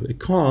comb. A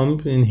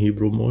comb in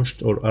Hebrew,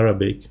 musht, or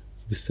Arabic,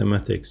 the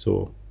Semitic.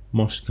 So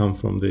musht comes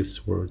from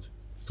this word,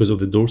 because of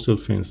the dorsal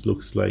fins,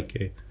 looks like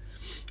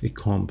a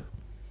comb.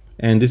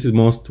 And this is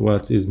most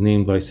what is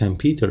named by St.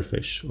 Peter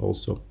fish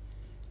also,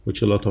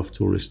 which a lot of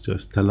tourists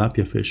just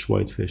tilapia fish,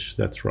 whitefish,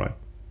 that's right.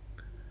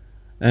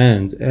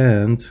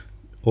 And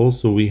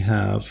also we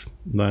have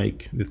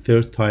like the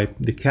third type,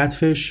 the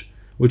catfish,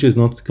 which is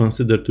not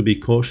considered to be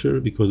kosher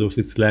because of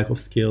its lack of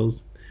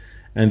scales.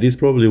 And this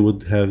probably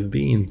would have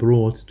been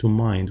brought to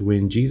mind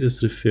when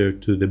Jesus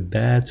referred to the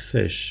bad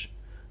fish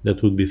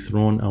that would be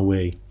thrown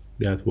away.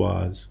 That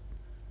was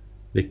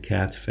the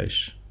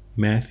catfish.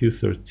 Matthew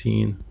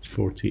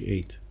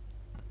 13:48.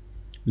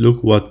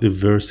 Look what the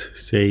verse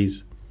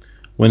says.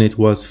 When it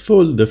was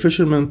full, the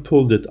fishermen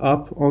pulled it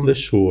up on the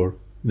shore.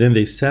 Then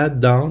they sat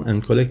down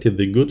and collected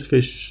the good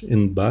fish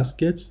in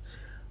baskets,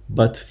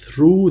 but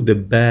threw the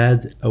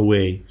bad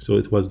away. So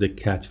it was the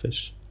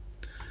catfish.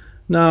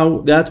 Now,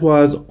 that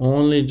was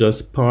only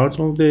just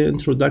part of the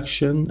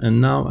introduction, and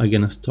now I'm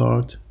gonna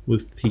start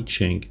with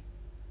teaching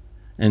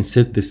and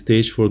set the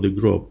stage for the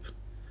group.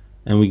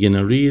 And we're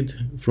gonna read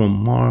from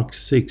Mark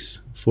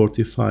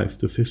 6:45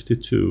 to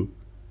 52.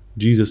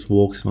 Jesus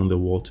walks on the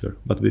water.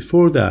 But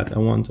before that, I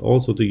want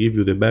also to give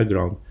you the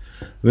background.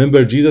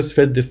 Remember, Jesus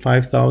fed the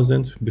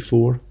 5,000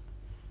 before?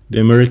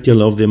 The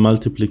miracle of the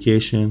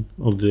multiplication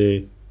of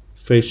the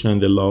fish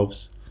and the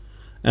loaves.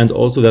 And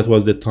also that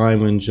was the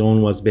time when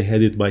John was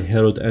beheaded by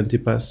Herod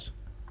Antipas.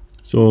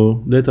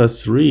 So let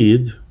us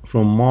read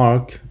from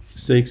Mark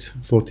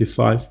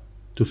 6:45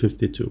 to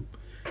 52.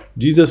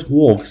 Jesus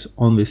walks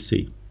on the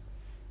sea.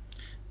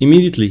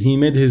 Immediately he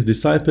made his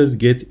disciples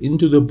get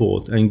into the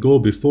boat and go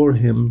before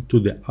him to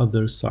the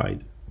other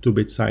side, to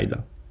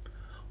Bethsaida,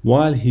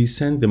 while he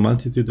sent the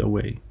multitude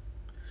away.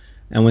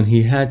 And when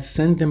he had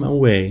sent them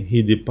away,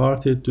 he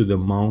departed to the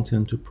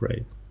mountain to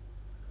pray.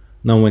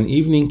 Now when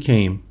evening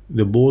came,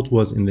 the boat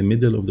was in the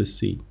middle of the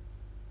sea,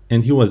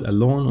 and he was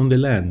alone on the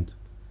land.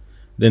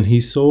 Then he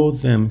saw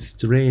them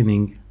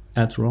straining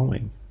at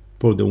rowing,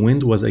 for the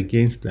wind was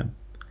against them.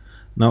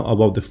 Now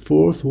about the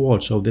fourth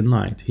watch of the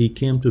night he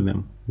came to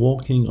them,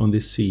 walking on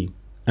the sea,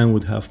 and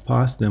would have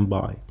passed them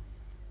by.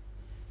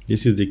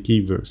 This is the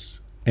key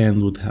verse,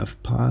 and would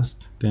have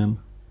passed them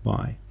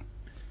by.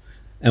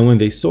 And when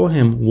they saw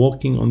him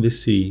walking on the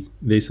sea,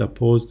 they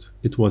supposed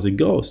it was a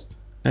ghost,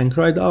 and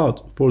cried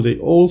out, for they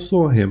all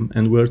saw him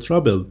and were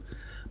troubled.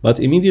 But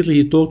immediately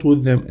he talked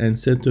with them and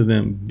said to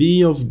them,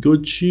 Be of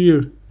good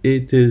cheer,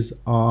 it is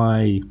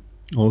I.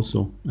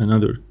 Also,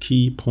 another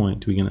key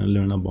point we're going to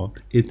learn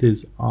about. It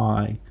is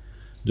I.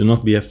 Do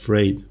not be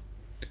afraid.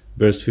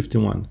 Verse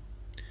 51.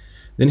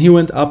 Then he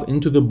went up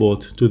into the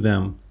boat to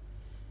them,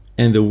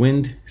 and the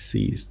wind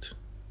ceased.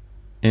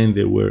 And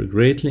they were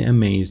greatly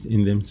amazed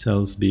in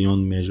themselves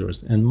beyond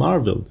measures, and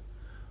marveled,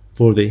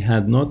 for they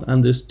had not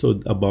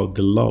understood about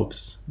the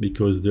loaves,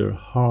 because their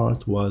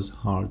heart was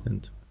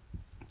hardened.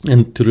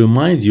 And to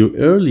remind you,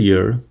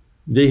 earlier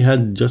they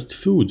had just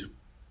food.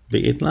 They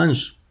ate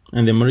lunch,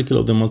 and the miracle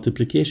of the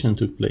multiplication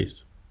took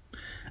place.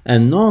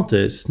 And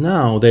notice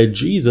now that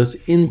Jesus,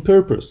 in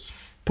purpose,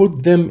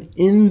 put them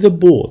in the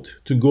boat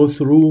to go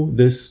through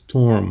this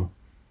storm.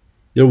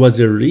 There was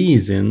a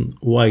reason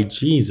why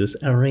Jesus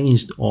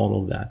arranged all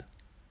of that.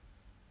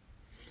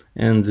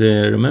 And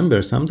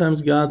remember,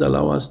 sometimes God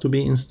allows us to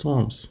be in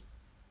storms,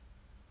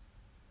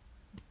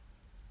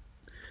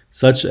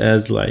 such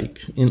as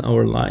like in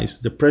our lives,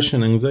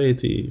 depression,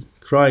 anxiety,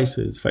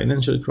 crisis,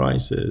 financial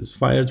crisis,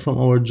 fired from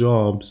our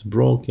jobs,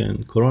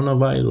 broken,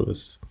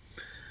 coronavirus,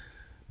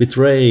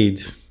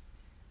 betrayed,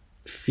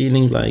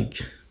 feeling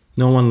like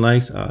no one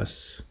likes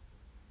us,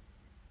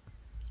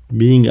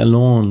 being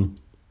alone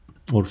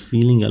or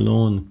feeling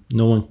alone,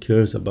 no one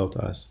cares about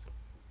us,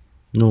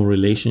 no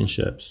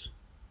relationships,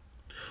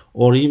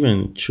 or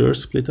even church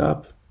split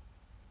up,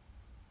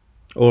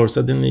 or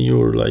suddenly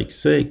you're like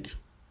sick.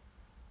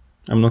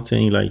 I'm not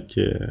saying like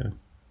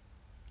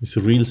it's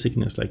a real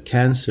sickness like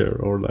cancer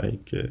or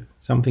like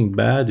something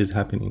bad is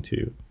happening to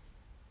you.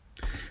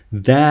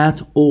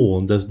 That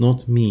all does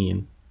not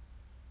mean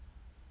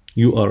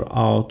you are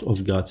out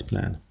of God's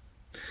plan.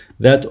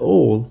 That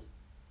all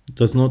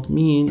does not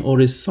mean or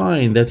is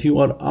sign that you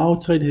are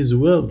outside His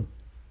will,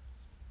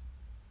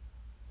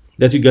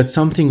 that you got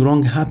something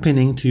wrong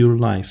happening to your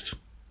life.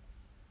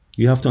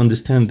 You have to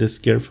understand this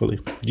carefully.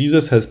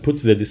 Jesus has put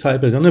the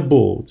disciples on a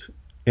boat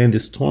and the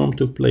storm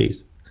took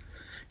place.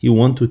 He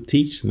wants to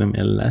teach them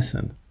a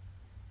lesson.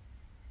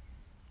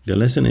 The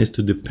lesson is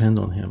to depend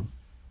on Him,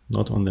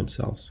 not on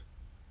themselves.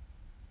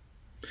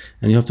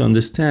 And you have to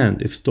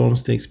understand, if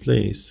storms takes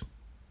place,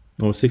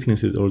 or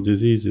sicknesses or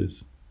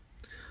diseases,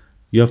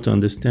 you have to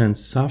understand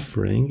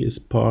suffering is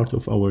part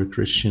of our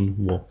Christian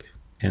walk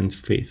and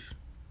faith.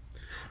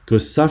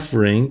 Because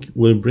suffering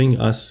will bring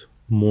us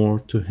more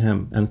to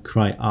Him and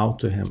cry out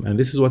to Him. And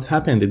this is what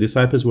happened. The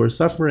disciples were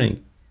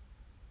suffering.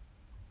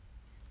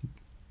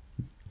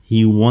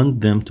 He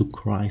wants them to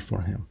cry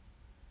for Him.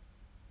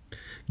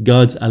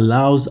 God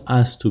allows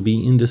us to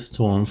be in the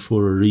storm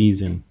for a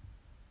reason.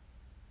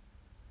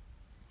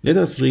 Let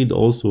us read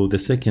also the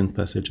second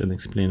passage and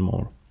explain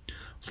more.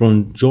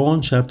 From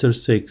John chapter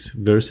 6,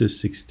 verses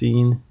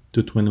 16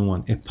 to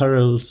 21, a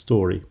parallel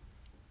story.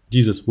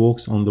 Jesus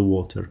walks on the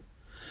water.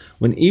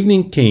 When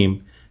evening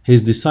came,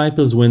 his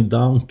disciples went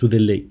down to the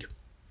lake,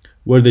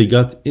 where they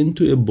got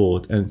into a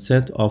boat and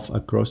set off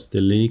across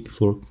the lake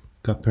for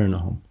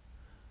Capernaum.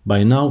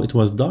 By now it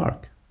was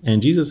dark,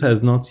 and Jesus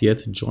has not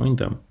yet joined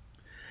them.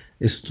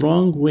 A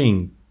strong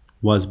wind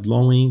was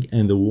blowing,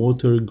 and the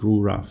water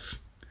grew rough.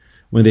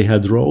 When they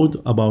had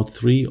rowed about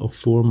 3 or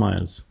 4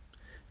 miles,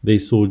 they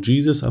saw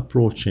Jesus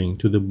approaching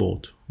to the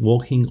boat,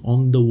 walking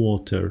on the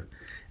water,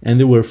 and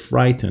they were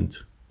frightened.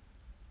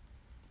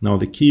 Now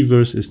the key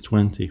verse is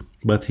 20.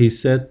 But he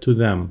said to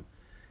them,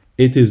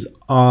 "It is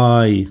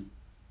I,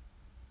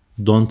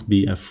 don't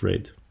be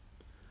afraid."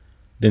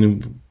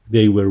 Then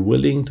they were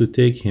willing to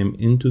take him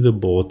into the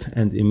boat,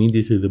 and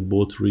immediately the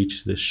boat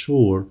reached the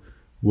shore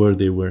where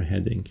they were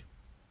heading.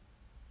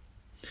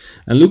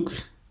 And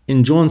look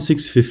in John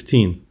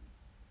 6:15.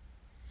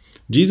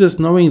 Jesus,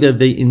 knowing that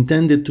they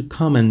intended to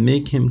come and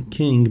make him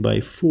king by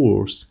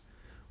force,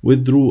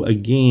 withdrew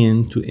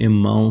again to a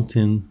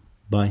mountain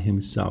by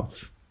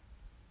himself.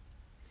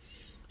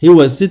 He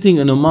was sitting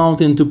on a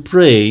mountain to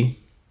pray.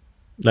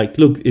 Like,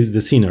 look, is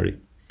the scenery.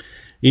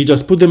 He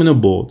just put them in a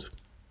boat,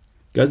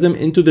 got them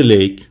into the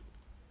lake,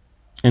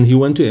 and he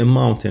went to a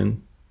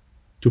mountain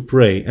to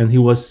pray, and he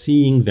was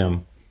seeing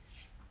them.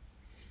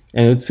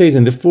 And it says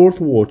in the 4th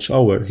watch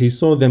hour, he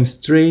saw them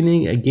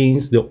straining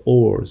against the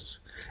oars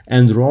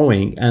and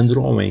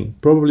rowing,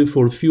 probably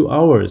for a few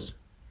hours,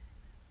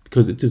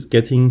 because it is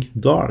getting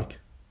dark.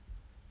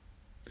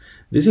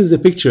 This is the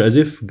picture, as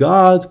if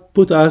God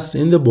put us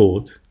in the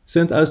boat,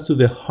 sent us to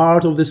the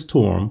heart of the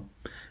storm,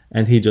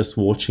 and he just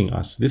watching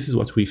us. This is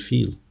what we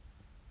feel.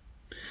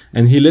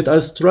 And he let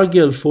us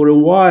struggle for a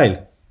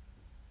while.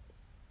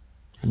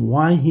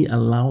 Why he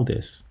allowed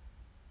this?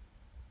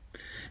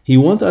 He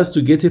wanted us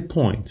to get a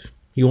point.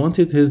 He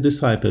wanted his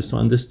disciples to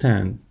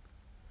understand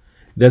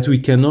that we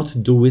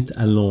cannot do it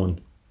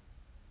alone,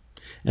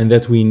 and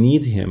that we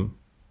need him,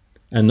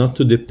 and not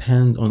to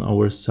depend on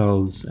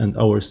ourselves and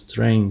our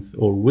strength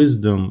or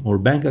wisdom or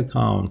bank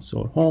accounts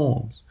or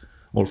homes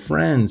or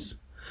friends,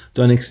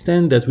 to an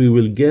extent that we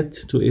will get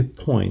to a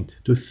point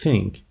to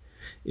think,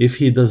 if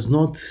he does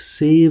not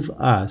save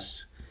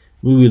us,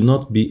 we will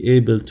not be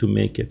able to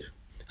make it.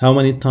 How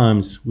many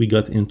times we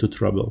got into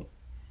trouble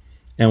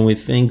and we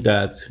think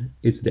that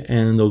it's the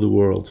end of the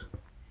world,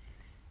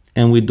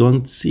 and we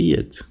don't see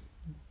it.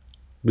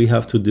 We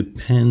have to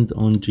depend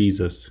on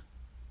Jesus,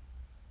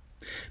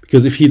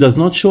 because if he does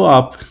not show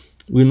up,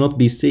 we will not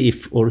be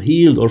safe or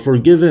healed or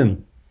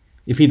forgiven.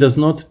 If he does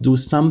not do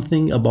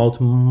something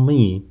about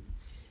me,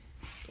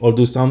 or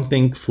do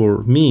something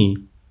for me,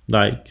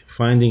 like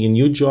finding a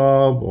new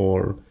job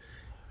or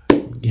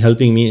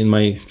helping me in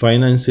my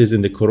finances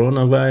in the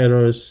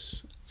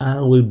coronavirus, I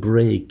will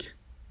break.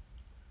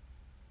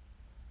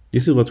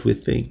 This is what we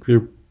think.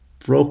 We're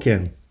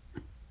broken.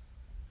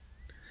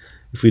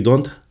 If we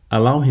don't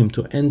allow him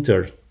to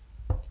enter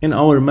in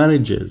our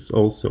marriages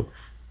also,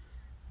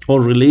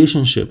 or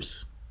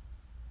relationships,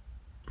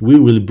 we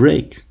will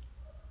break.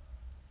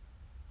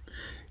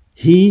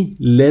 He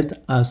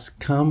let us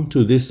come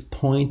to this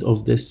point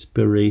of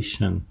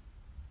desperation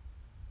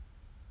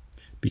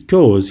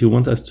because he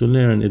wants us to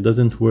learn it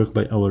doesn't work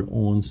by our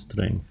own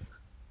strength.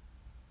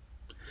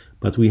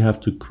 But we have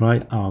to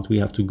cry out, we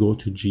have to go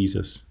to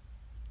Jesus.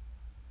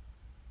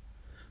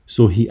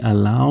 So he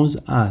allows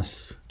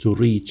us to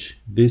reach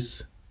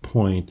this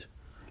point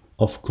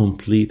of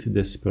complete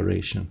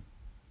desperation.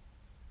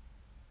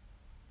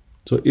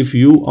 So if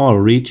you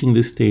are reaching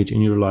this stage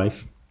in your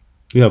life,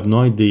 you have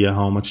no idea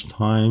how much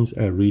times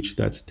I reached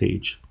that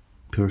stage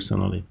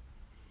personally,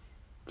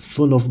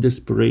 full of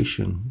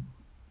desperation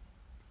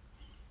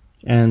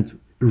and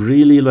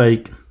really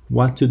like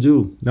what to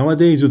do.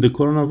 Nowadays with the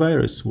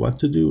coronavirus, what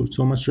to do?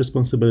 So much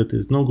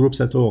responsibilities, no groups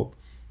at all.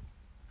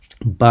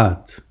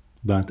 But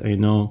I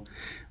know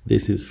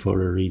this is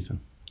for a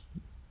reason.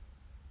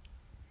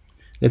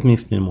 Let me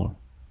explain more.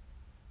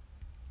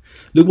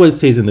 Look what it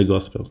says in the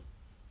gospel,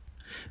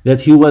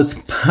 that he was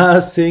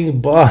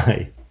passing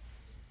by.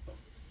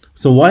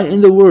 So why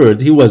in the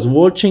world he was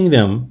watching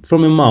them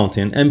from a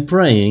mountain and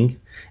praying,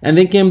 and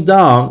then came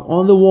down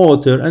on the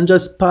water and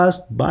just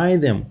passed by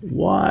them?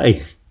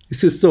 Why?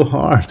 This is so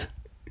hard.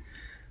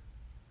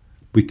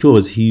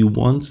 Because he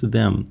wants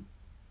them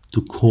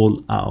to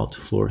call out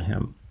for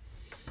him.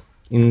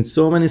 In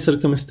so many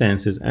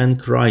circumstances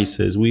and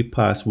crises we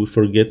pass, we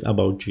forget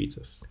about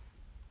Jesus.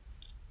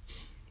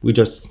 We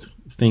just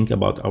think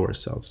about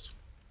ourselves.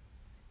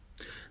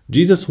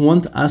 Jesus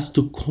wants us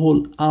to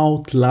call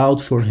out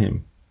loud for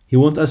him. He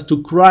wants us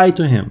to cry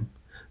to him.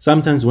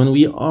 Sometimes when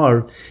we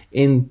are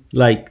in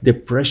like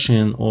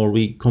depression, or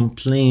we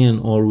complain,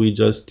 or we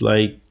just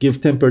like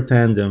give temper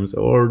tantrums,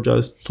 or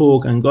just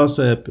talk and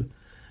gossip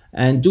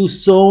and do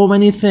so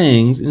many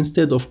things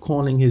instead of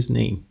calling his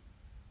name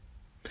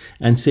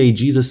and say,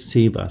 Jesus,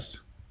 save us.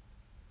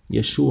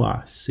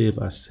 Yeshua, save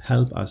us,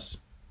 help us.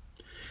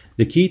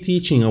 The key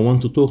teaching I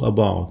want to talk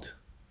about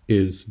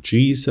is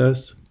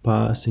Jesus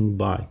passing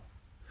by.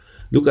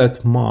 Look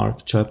at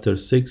Mark chapter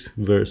 6,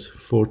 verse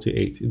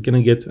 48. You're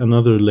going to get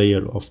another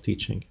layer of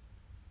teaching.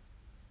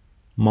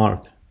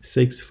 Mark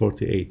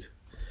 6:48.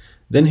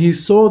 Then he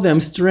saw them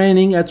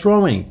straining at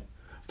rowing,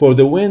 for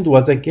the wind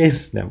was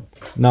against them.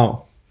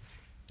 Now,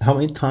 how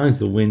many times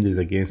the wind is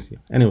against you?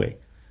 Anyway,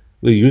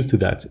 we're used to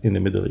that in the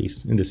Middle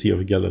East, in the Sea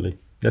of Galilee.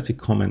 That's a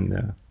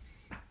common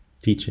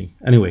teaching.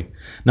 Anyway,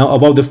 now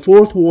about the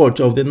fourth watch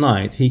of the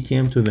night, he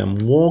came to them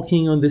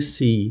walking on the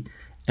sea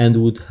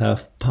and would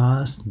have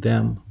passed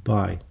them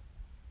by.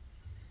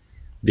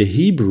 The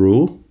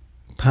Hebrew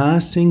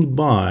passing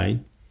by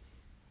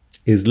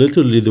is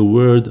literally the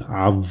word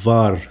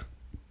avar.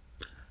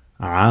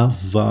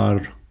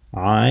 Avar.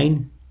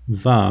 Ain,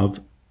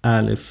 Vav,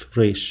 Aleph,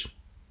 Resh.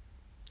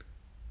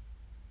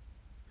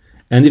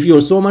 And if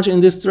you're so much in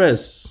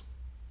distress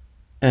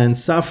and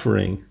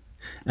suffering,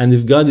 and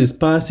if God is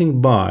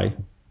passing by,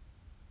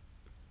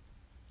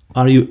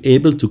 are you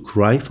able to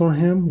cry for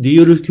him? Do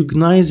you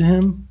recognize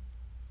him?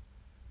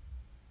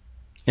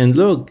 And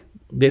look,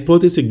 they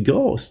thought it's a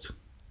ghost.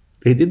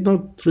 They did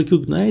not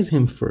recognize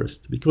him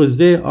first because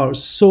they are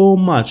so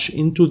much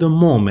into the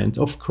moment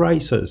of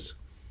crisis.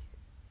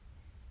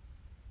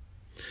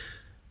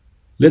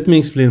 Let me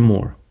explain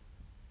more.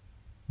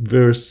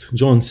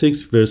 John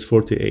 6, verse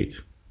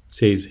 48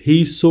 says,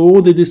 he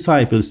saw the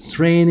disciples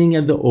straining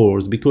at the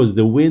oars because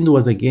the wind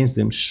was against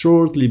them.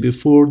 Shortly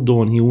before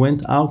dawn, he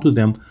went out to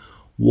them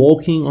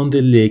walking on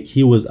the lake.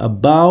 He was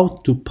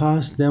about to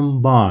pass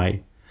them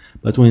by,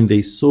 but when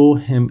they saw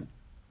him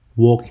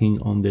walking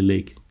on the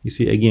lake, you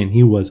see, again,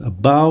 he was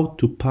about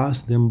to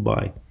pass them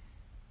by.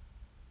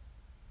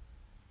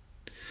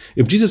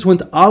 If Jesus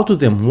went out to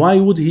them, why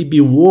would he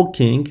be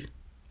walking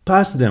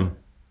past them?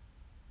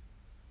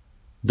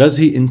 Does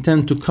he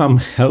intend to come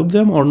help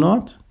them or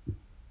not?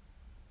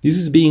 This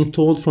is being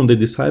told from the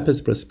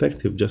disciples'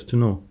 perspective, just to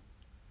know.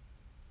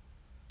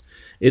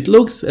 It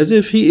looks as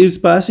if he is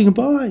passing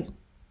by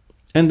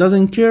and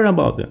doesn't care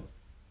about them.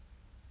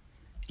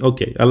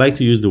 Okay, I like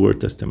to use the word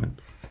testament,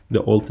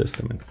 the Old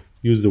Testament.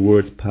 Use the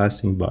word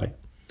passing by.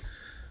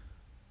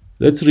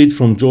 Let's read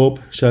from Job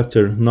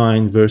chapter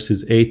 9,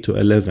 verses 8 to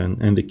 11,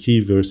 and the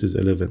key verse is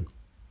 11.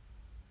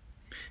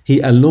 He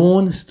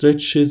alone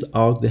stretches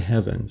out the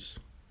heavens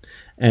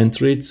and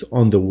treads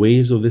on the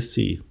waves of the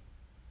sea,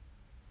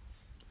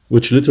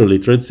 which literally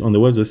treads on the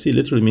waves of the sea,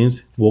 literally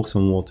means walks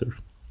on water.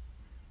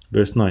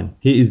 Verse 9,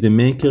 he is the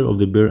maker of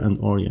the Bear and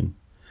Orion,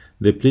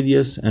 the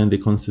Pleiades and the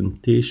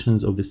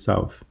constellations of the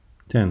south.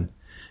 10,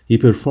 he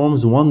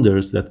performs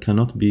wonders that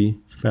cannot be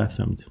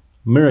fathomed,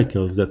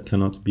 miracles that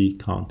cannot be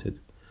counted.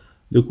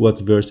 Look what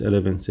verse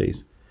 11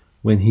 says.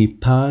 When he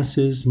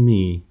passes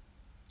me,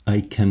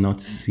 I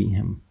cannot see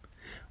him.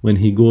 When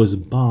he goes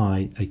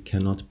by, I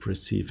cannot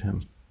perceive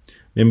him.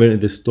 Remember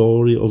the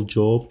story of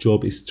Job?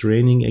 Job is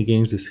straining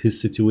against his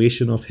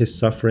situation of his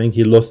suffering.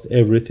 He lost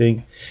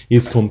everything.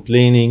 He's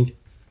complaining.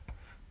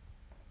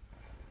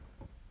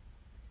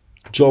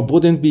 Job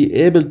wouldn't be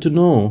able to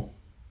know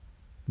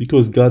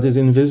because God is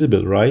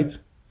invisible, right?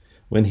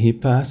 When he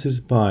passes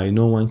by,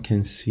 no one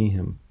can see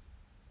him.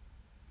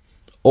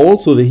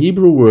 Also, the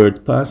Hebrew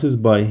word passes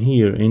by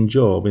here in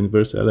Job in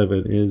verse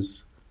 11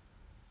 is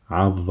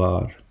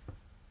avar.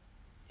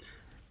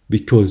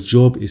 Because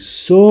Job is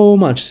so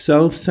much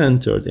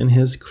self-centered in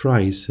his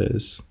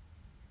crisis,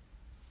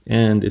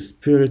 and the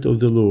Spirit of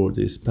the Lord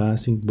is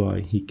passing by,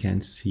 he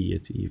can't see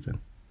it even.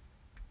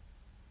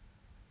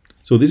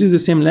 So this is the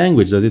same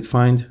language. Does it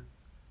find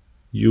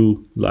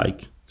you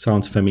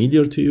sounds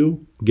familiar to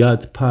you?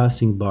 God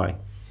passing by.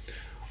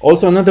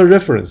 Also another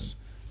reference,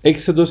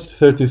 Exodus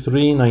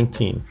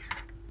 33:19.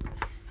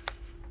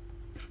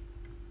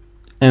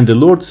 And the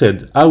Lord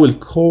said, I will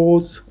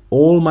cause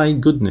all my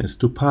goodness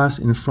to pass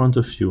in front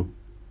of you,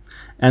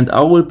 and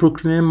I will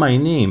proclaim my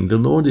name. The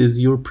Lord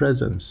is your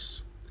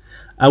presence.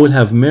 I will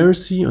have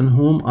mercy on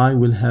whom I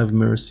will have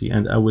mercy,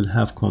 and I will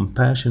have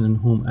compassion on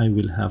whom I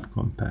will have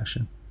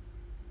compassion.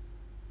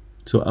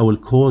 So I will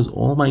cause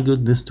all my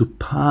goodness to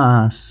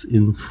pass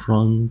in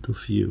front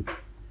of you,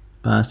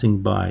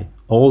 passing by.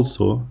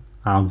 Also,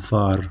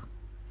 avar.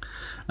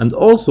 And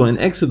also in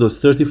Exodus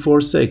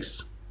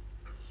 34:6,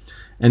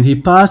 and he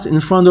passed in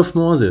front of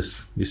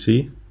Moses. You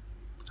see,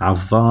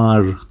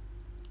 avar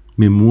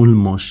mimul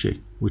Moshe,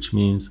 which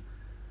means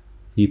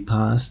he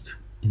passed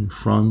in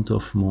front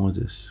of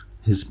Moses,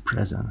 his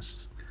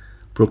presence,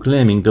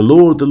 proclaiming, the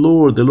Lord, the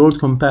Lord, the Lord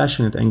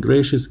compassionate and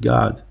gracious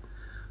God,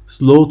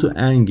 slow to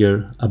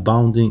anger,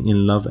 abounding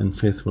in love and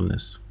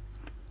faithfulness.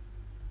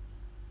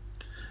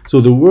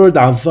 So the word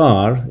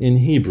avar in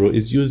Hebrew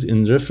is used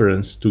in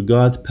reference to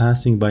God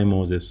passing by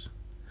Moses.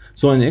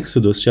 So in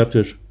Exodus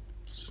chapter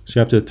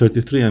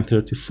 33 and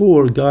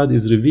 34, God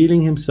is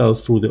revealing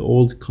himself through the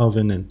old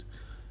covenant.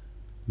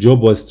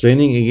 Job was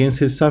straining against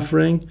his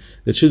suffering.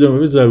 The children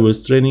of Israel were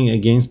straining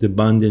against the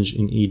bondage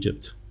in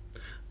Egypt.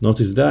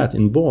 Notice that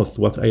in both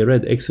what I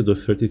read,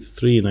 Exodus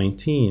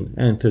 33:19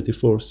 and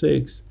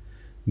 34:6,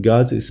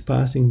 God is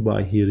passing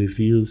by. He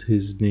reveals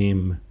his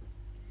name,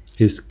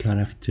 his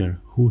character,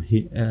 who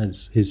he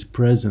is, his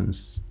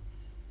presence,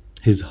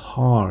 his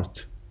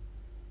heart.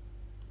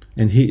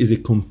 And he is a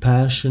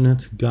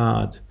compassionate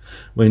God.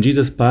 When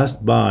Jesus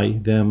passed by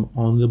them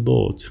on the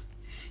boat,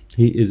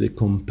 he is a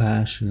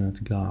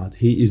compassionate God.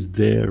 He is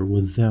there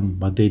with them,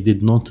 but they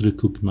did not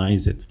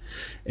recognize it.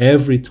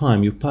 Every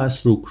time you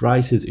pass through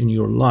crisis in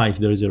your life,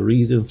 there is a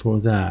reason for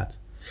that.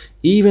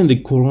 Even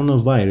the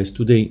coronavirus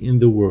today in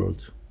the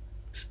world,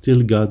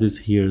 still God is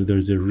here.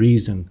 There's a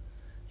reason.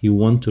 He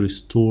wants to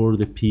restore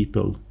the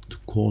people to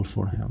call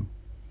for him.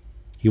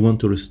 He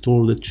wants to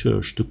restore the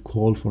church to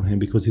call for him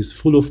because he's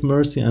full of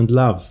mercy and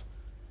love.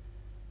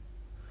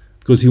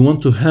 Because he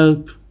wants to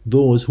help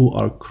those who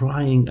are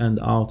crying and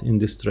out in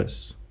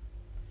distress.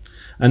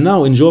 And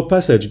now in Job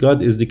passage,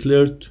 God is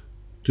declared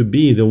to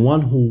be the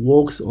one who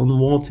walks on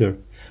water,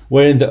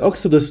 where in the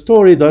Exodus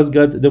story does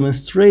God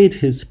demonstrate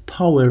his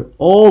power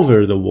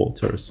over the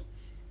waters.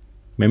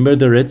 Remember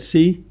the Red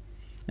Sea?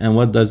 And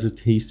what does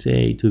he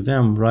say to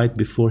them right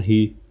before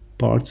he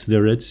parts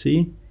the Red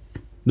Sea?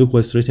 Look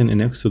what's written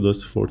in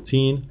Exodus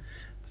 14,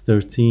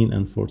 13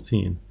 and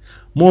 14.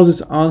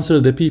 Moses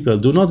answered the people,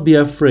 "Do not be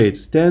afraid,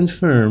 stand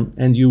firm,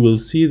 and you will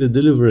see the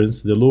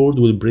deliverance the Lord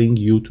will bring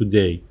you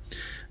today.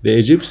 The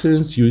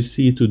Egyptians you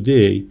see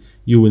today,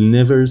 you will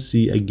never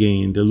see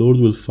again. The Lord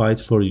will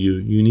fight for you.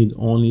 You need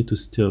only to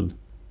still."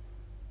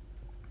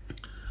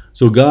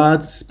 So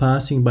God's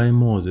passing by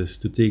Moses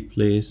to take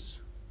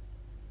place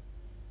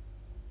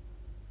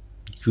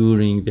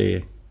during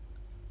the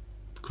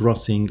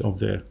crossing of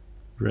the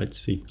Red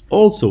Sea.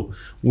 Also,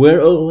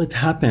 where all it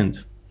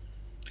happened?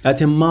 At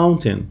a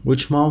mountain.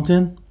 Which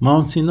mountain?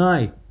 Mount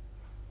Sinai.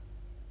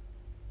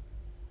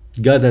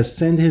 God has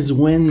sent his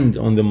wind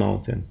on the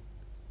mountain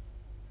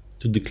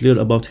to declare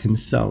about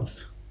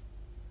himself.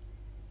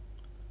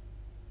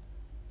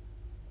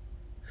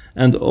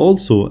 And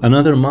also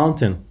another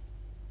mountain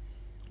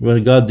where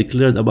God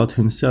declared about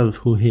himself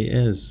who he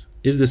is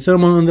the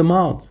Sermon on the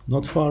Mount,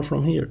 not far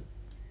from here.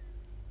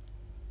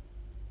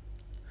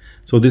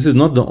 So this is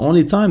not the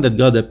only time that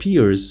God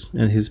appears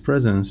in his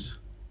presence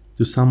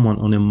to someone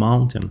on a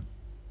mountain.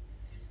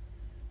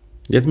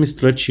 Let me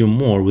stretch you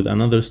more with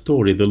another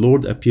story. The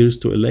Lord appears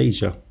to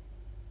Elijah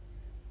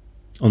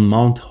on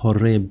Mount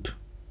Horeb.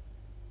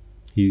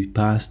 He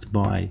passed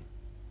by.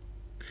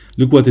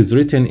 Look what is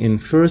written in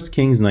 1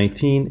 Kings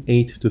 19,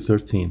 8 to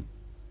 13.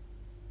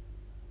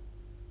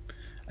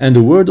 And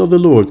the word of the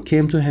Lord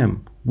came to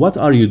him, "What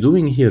are you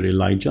doing here,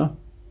 Elijah?"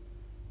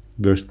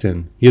 Verse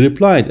 10. He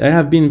replied, "I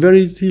have been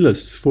very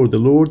zealous for the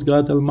Lord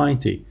God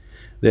Almighty.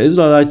 The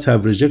Israelites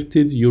have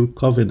rejected your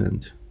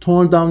covenant,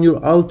 torn down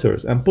your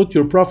altars, and put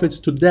your prophets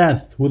to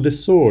death with the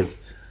sword.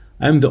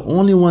 I am the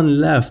only one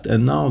left,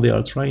 and now they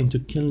are trying to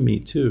kill me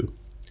too."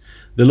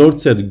 The Lord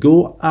said,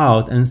 "Go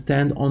out and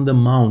stand on the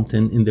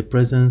mountain in the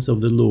presence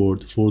of the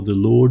Lord, for the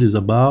Lord is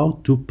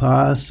about to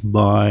pass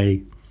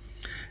by."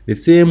 The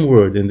same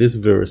word in this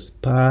verse,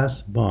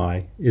 pass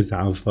by, is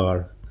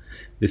avar.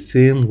 The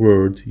same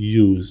word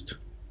used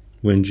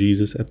when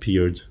Jesus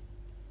appeared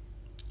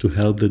to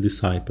help the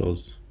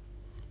disciples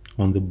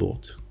on the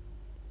boat.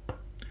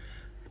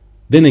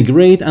 Then a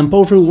great and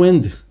powerful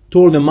wind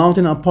tore the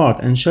mountain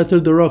apart and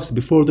shattered the rocks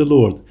before the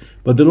Lord.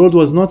 But the Lord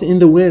was not in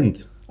the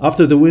wind.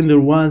 After the wind there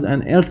was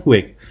an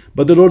earthquake,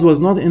 but the Lord was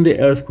not in the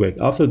earthquake.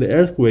 After the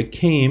earthquake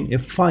came a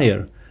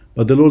fire,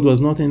 but the Lord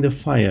was not in the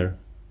fire.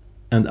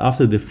 And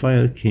after the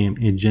fire came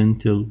a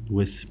gentle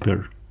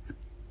whisper.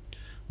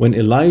 When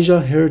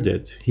Elijah heard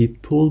it, he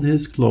pulled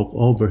his cloak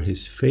over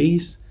his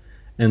face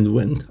and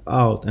went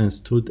out and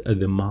stood at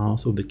the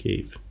mouth of the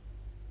cave.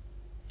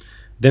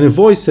 Then a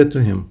voice said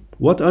to him,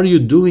 "What are you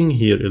doing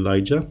here,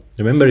 Elijah?"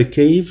 Remember a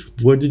cave?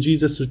 Where did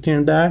Jesus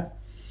return back?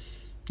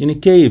 In a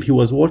cave. He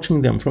was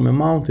watching them from a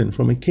mountain,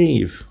 from a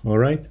cave, all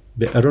right?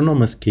 The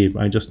Aronomas cave,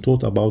 I just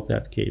taught about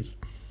that cave,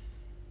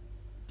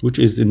 which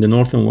is in the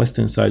north and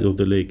western side of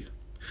the lake.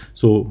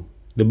 So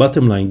the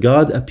bottom line,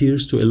 God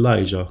appears to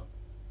Elijah.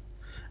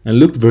 And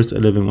look verse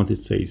 11 what it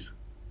says.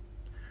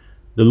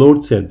 The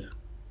Lord said,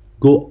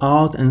 "Go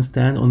out and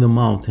stand on the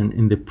mountain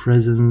in the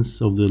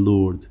presence of the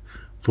Lord,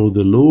 for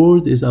the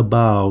Lord is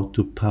about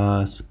to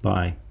pass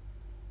by."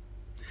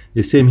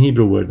 The same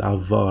Hebrew word,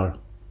 avar.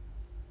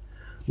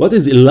 What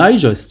is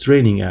Elijah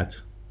straining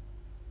at?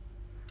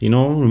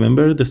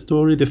 Remember the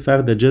story, the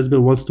fact that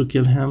Jezebel wants to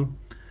kill him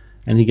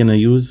and he's gonna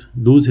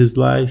lose his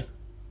life,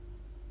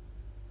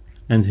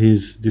 and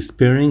he's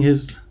despairing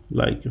his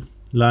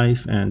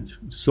life and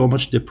so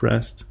much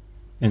depressed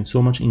and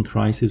so much in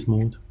crisis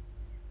mode.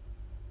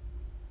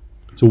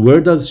 So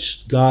where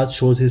does God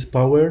shows his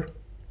power?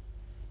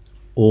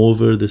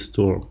 Over the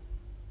storm,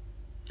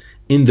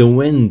 in the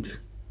wind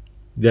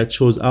that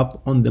shows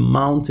up on the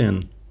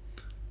mountain.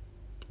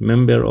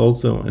 Remember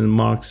also in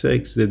Mark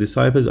 6, the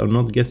disciples are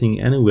not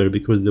getting anywhere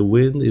because the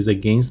wind is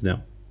against them.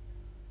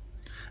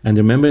 And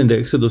remember in the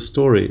Exodus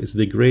story, it's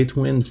the great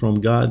wind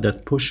from God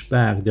that pushed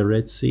back the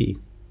Red Sea.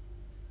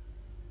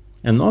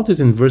 And notice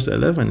in verse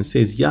 11, it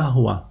says,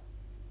 Yahweh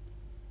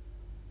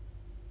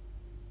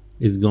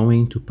is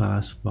going to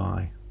pass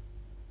by.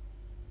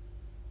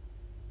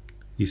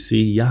 You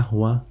see,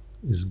 Yahweh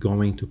is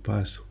going to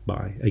pass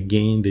by.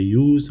 Again, the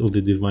use of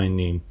the divine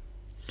name.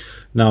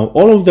 Now,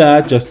 all of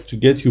that just to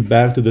get you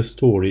back to the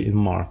story in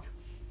Mark.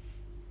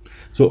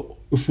 So,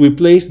 if we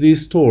place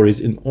these stories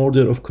in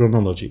order of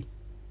chronology,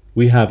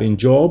 we have in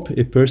Job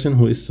a person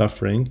who is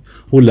suffering,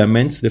 who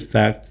laments the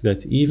fact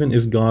that even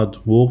if God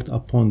walked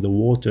upon the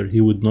water, he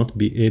would not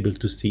be able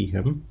to see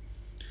him.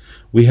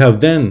 We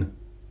have then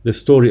the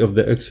story of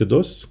the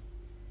Exodus,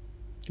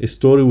 a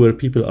story where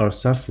people are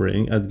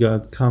suffering, and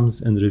God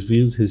comes and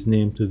reveals his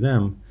name to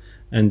them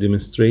and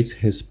demonstrates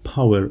his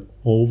power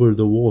over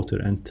the water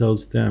and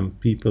tells them,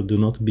 people, do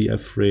not be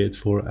afraid,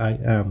 for I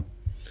am.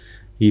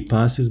 He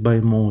passes by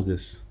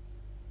Moses,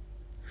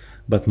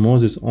 but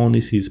Moses only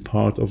sees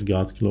part of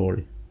God's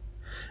glory.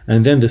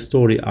 And then the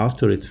story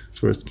after it,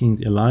 1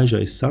 King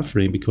Elijah is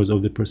suffering because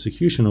of the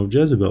persecution of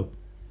Jezebel.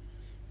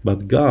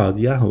 But God,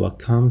 Yahweh,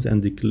 comes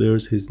and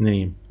declares his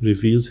name,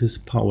 reveals his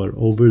power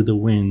over the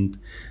wind,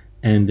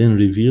 and then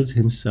reveals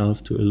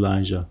himself to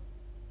Elijah,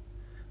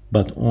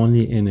 but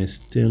only in a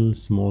still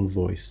small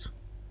voice.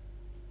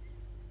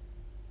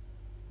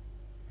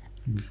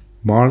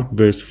 Mark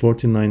verse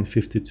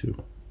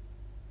 49-52.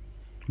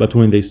 But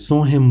when they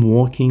saw him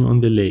walking on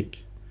the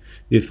lake,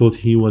 they thought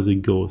he was a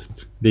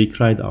ghost. They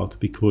cried out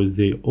because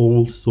they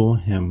all saw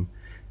him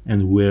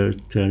and were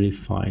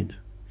terrified.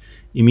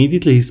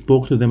 Immediately he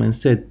spoke to them and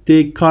said,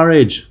 "Take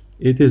courage,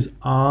 it is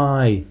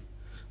I.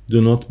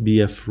 Do not be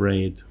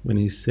afraid." When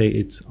he say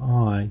it's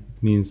I,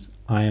 it means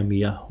I am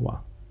Yahweh.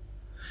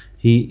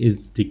 He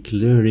is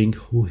declaring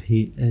who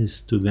he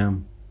is to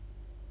them.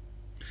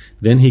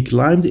 Then he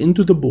climbed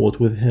into the boat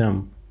with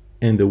him,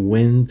 and the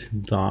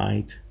wind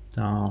died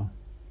down.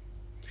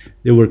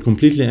 They were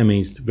completely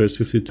amazed. Verse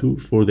 52,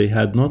 for they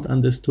had not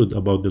understood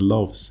about the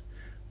loaves.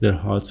 Their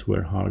hearts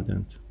were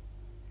hardened.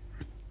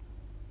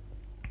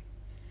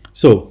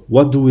 So,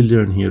 what do we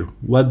learn here?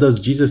 What does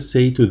Jesus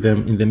say to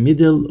them in the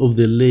middle of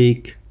the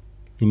lake,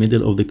 in the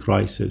middle of the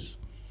crisis?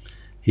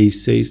 He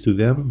says to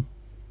them,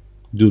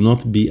 do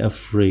not be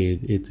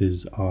afraid, it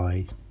is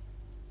I.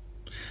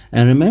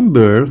 And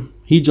remember,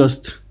 he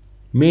just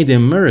made a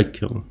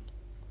miracle.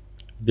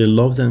 The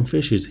loaves and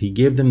fishes, he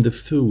gave them the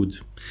food.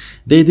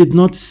 They did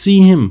not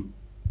see him.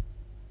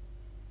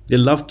 They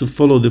loved to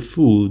follow the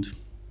food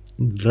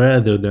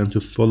rather than to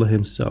follow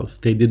himself.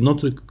 They did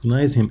not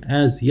recognize him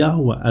as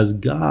Yahweh, as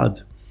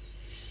God.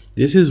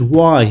 This is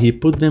why he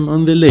put them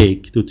on the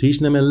lake, to teach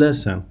them a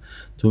lesson,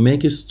 to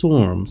make a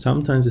storm.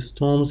 Sometimes the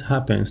storms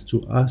happens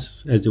to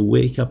us as a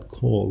wake-up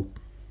call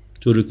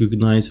to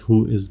recognize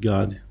who is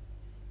God.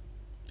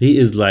 He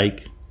is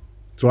like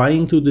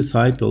trying to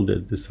disciple the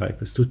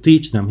disciples, to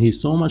teach them.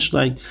 He's so much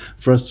like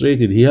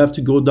frustrated. He have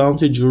to go down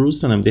to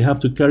Jerusalem. They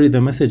have to carry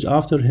the message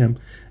after him,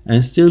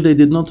 and still they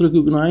did not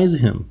recognize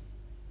him.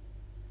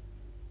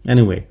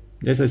 Anyway,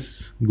 let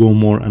us go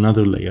more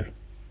another layer.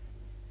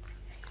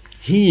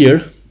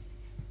 Here,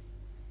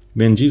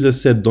 when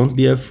Jesus said, don't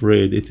be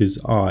afraid, it is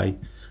I,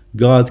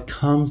 God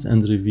comes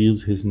and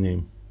reveals his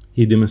name.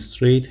 He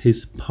demonstrates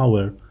his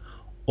power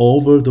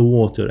over the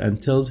water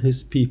and tells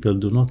his people,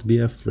 do not be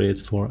afraid,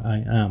 for I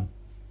am.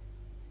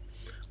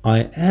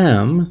 I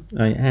am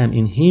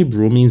in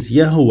Hebrew means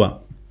Yahweh.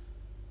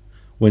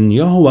 When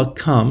Yahweh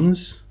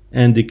comes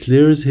and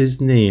declares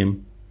his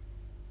name,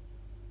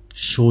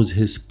 shows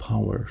his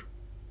power.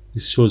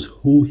 It shows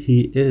who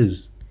he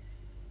is.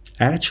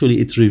 Actually,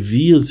 it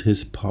reveals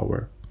his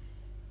power.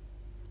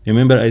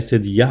 Remember I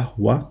said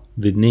Yahweh,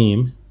 the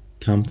name,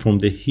 come from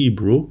the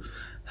Hebrew.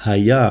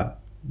 Haya,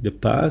 the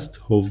past.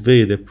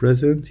 Hoveh, the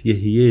present.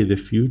 Yehyeh, the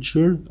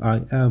future.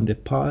 I am the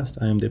past.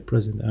 I am the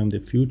present. I am the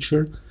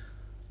future.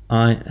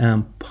 I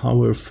am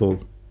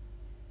powerful.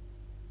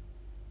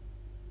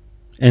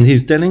 And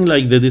he's telling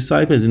like the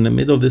disciples in the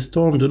middle of the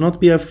storm, do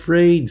not be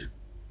afraid.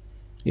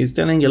 He's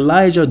telling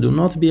Elijah, do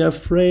not be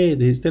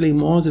afraid. He's telling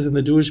Moses and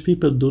the Jewish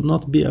people, do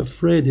not be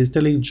afraid. He's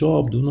telling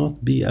Job, do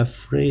not be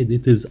afraid.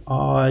 It is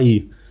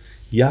I,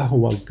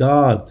 Yahweh,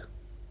 God.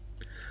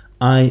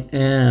 I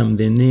am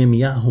the name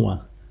Yahweh.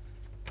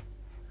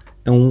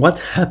 And what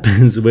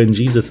happens when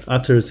Jesus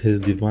utters his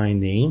divine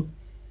name?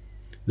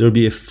 There will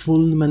be a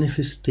full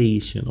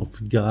manifestation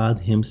of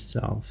God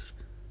himself.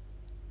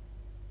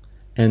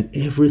 And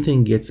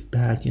everything gets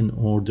back in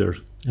order,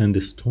 and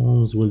the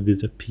storms will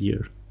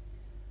disappear.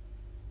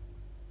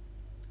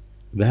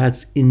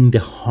 That's in the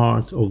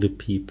heart of the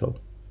people.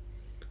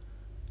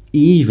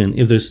 Even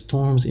if there's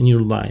storms in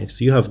your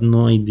lives, you have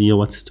no idea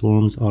what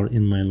storms are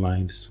in my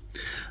lives.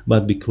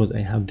 But because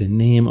I have the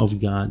name of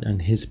God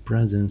and his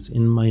presence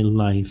in my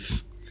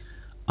life,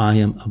 I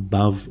am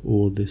above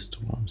all the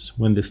storms.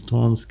 When the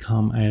storms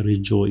come, I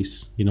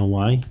rejoice. You know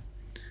why?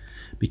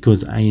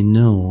 Because I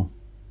know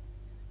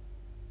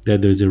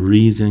that there's a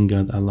reason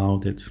God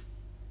allowed it,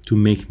 to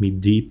make me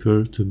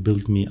deeper, to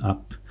build me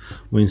up.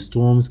 When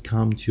storms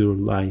come to your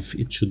life,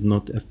 it should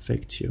not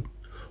affect you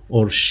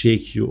or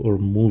shake you or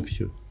move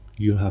you.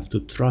 You have to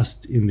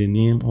trust in the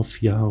name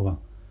of Yahweh,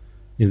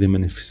 in the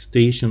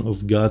manifestation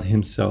of God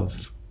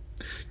himself,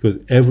 because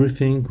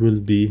everything will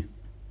be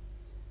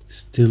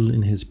still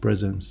in his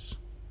presence.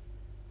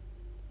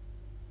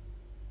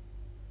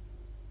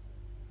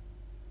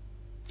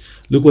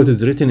 Look what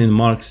is written in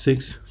Mark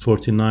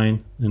 6:49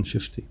 and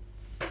 50.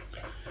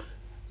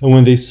 And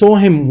when they saw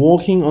him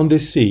walking on the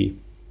sea,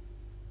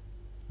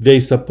 they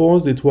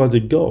supposed it was a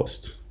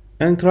ghost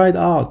and cried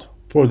out,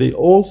 for they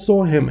all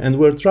saw him and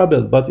were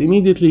troubled. But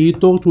immediately he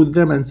talked with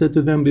them and said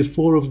to them, "Be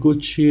of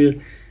good cheer,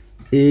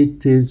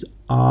 it is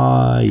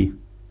I.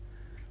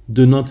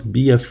 Do not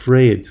be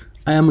afraid.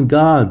 I am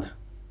God."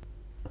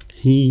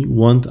 He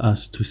wants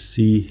us to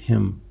see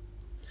him.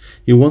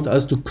 He wants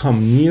us to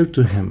come near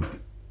to him.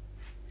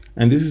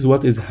 And this is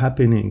what is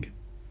happening.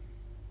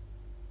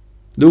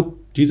 Look,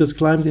 Jesus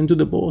climbs into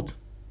the boat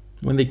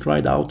when they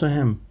cried out to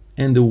him,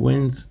 and the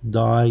winds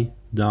die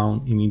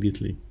down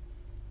immediately.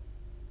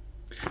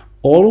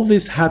 All of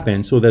this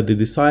happened so that the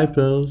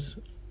disciples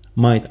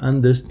might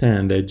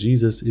understand that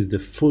Jesus is the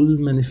full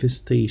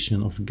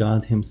manifestation of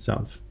God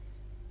himself.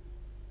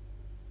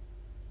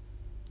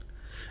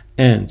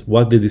 And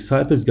what the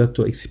disciples got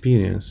to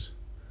experience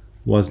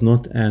was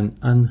not an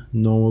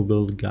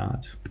unknowable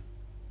God.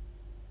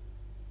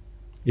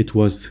 It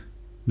was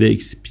the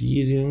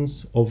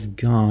experience of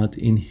God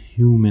in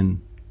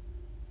human,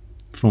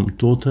 from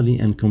totally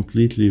and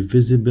completely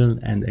visible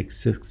and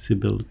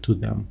accessible to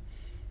them.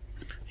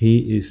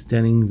 He is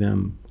telling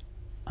them,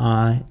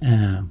 I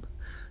am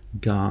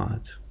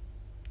God,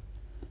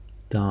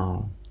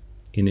 down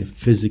in the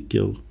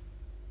physical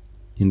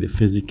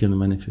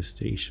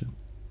manifestation.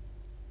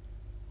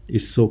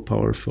 It's so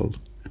powerful.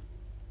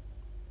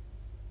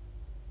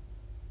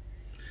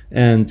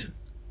 And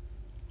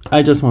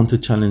I just want to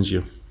challenge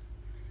you.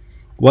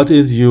 What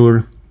is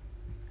your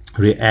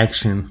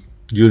reaction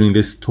during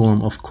this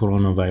storm of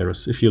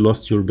coronavirus? If you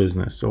lost your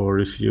business, or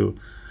if you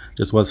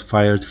just was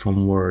fired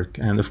from work,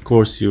 and of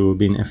course you've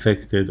been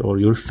affected, or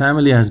your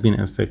family has been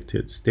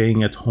affected,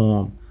 staying at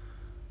home.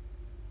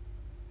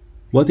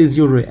 What is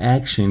your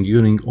reaction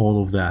during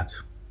all of that?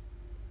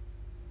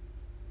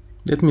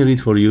 Let me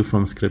read for you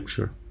from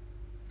scripture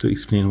to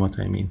explain what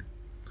I mean.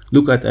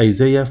 Look at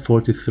Isaiah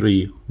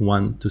 43,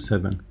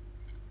 1-7.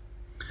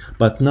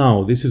 But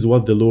now this is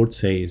what the Lord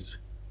says.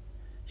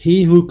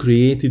 He who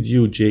created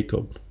you,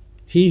 Jacob,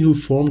 he who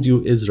formed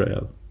you,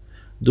 Israel,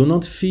 do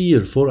not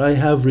fear, for I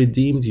have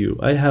redeemed you.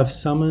 I have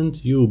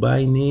summoned you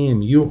by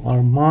name. You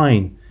are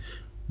mine.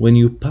 When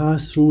you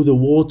pass through the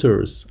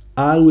waters,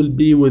 I will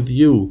be with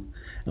you.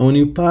 And when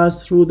you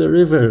pass through the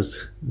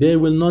rivers, they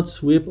will not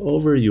sweep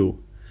over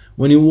you.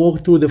 When you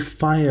walk through the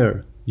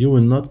fire, you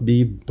will not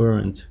be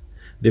burned.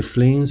 The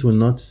flames will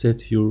not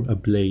set you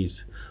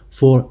ablaze.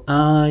 For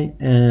I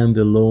am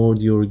the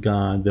Lord your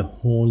God, the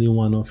Holy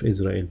One of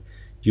Israel,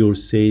 your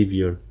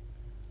Savior.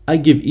 I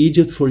give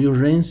Egypt for your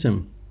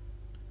ransom,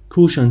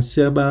 Cush and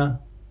Seba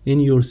in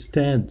your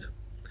stead.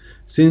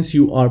 Since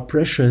you are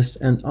precious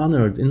and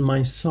honored in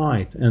my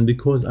sight, and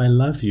because I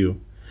love you,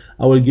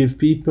 I will give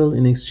people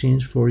in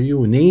exchange for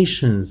you,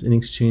 nations in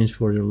exchange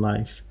for your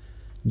life.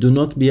 Do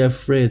not be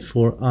afraid,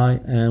 for I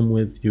am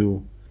with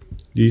you.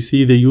 Do you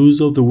see the use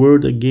of the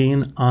word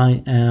again?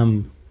 I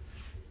am.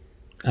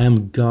 I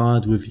am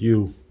God with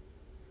you.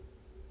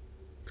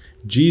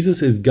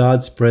 Jesus is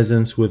God's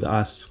presence with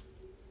us.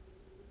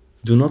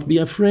 Do not be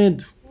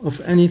afraid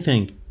of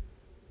anything.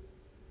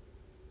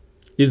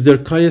 Is there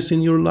chaos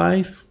in your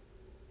life?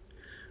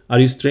 Are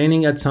you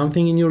straining at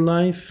something in your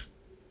life?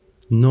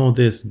 Know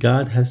this,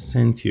 God has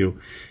sent you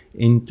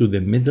into the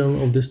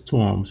middle of the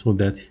storm so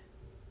that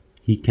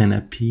He can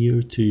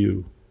appear to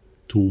you,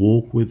 to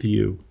walk with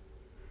you,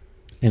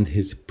 and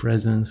His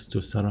presence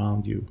to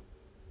surround you.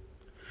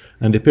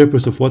 And the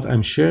purpose of what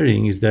I'm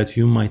sharing is that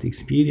you might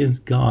experience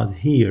God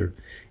here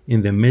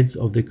in the midst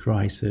of the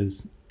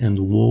crisis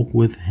and walk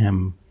with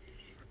Him,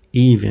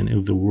 even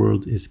if the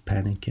world is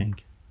panicking.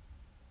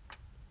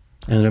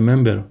 And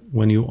remember,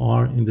 when you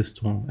are in the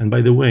storm, and by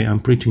the way,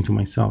 I'm preaching to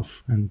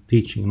myself and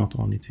teaching not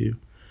only to you.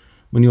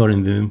 When you are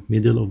in the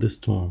middle of the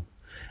storm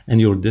and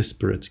you're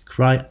desperate,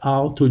 cry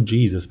out to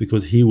Jesus,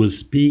 because He will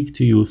speak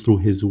to you through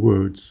His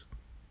words.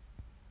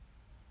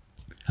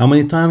 How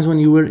many times when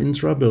you were in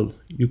trouble,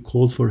 you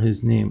called for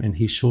His name and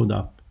He showed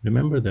up?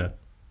 Remember that.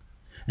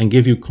 And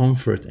gave you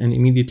comfort, and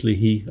immediately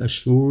He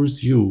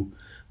assures you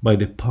by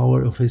the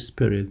power of His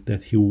Spirit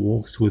that He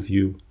walks with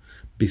you,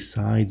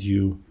 beside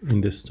you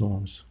in the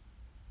storms.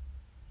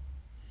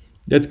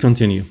 Let's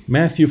continue.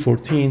 Matthew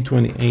 14,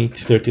 28,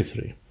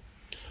 33.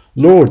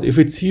 Lord, if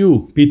it's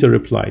you, Peter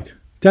replied,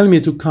 tell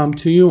me to come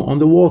to you on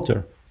the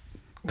water.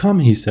 Come,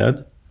 he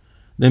said.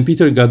 Then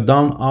Peter got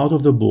down out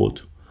of the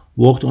boat,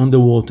 walked on the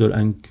water,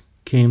 and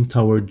came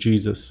toward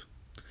Jesus.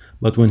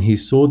 But when he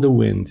saw the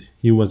wind,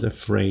 he was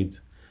afraid,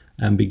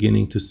 and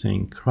beginning to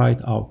sink,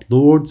 cried out,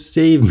 Lord,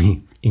 save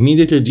me.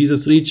 Immediately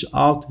Jesus reached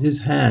out His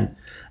hand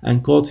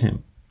and caught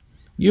him.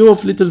 You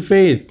of little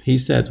faith, He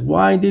said,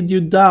 why did you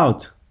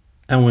doubt?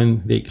 And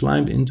when they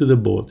climbed into the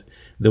boat,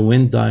 the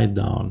wind died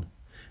down.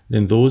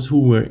 Then those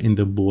who were in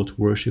the boat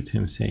worshipped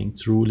Him, saying,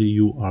 truly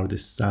you are the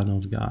Son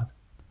of God.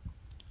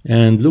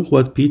 And look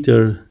what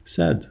Peter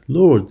said.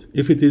 Lord,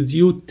 if it is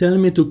you, tell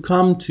me to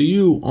come to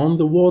you on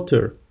the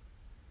water.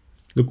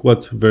 Look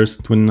what verse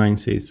 29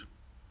 says.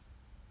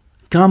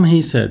 Come,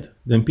 he said.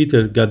 Then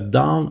Peter got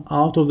down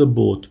out of the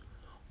boat,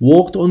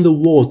 walked on the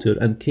water,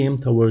 and came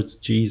towards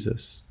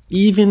Jesus.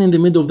 Even in the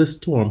middle of the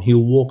storm, he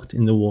walked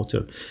in the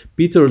water.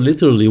 Peter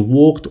literally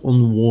walked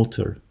on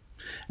water.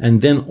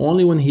 And then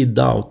only when he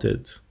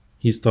doubted,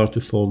 he started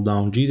to fall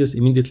down. Jesus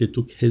immediately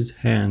took his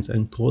hands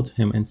and caught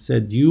him and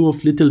said, "You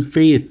of little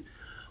faith,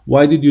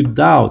 why did you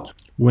doubt?"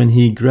 When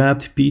he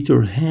grabbed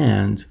Peter's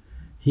hand,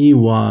 he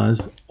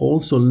was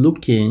also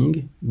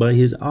looking by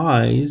his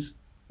eyes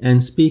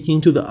and speaking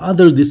to the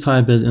other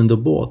disciples in the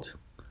boat.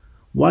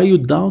 "Why are you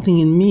doubting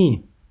in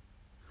me?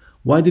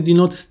 Why did you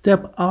not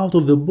step out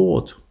of the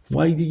boat?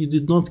 Why did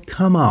you not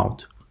come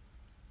out?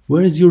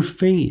 Where is your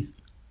faith?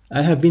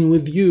 I have been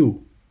with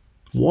you,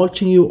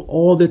 watching you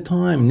all the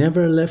time,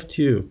 never left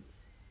you."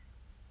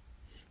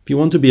 If you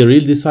want to be a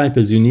real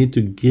disciple, you need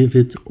to give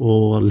it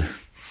all.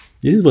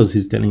 This is what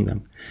he's telling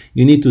them.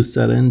 You need to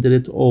surrender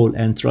it all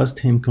and trust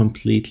him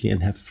completely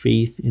and have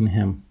faith in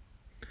him.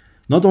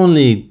 Not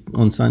only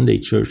on Sunday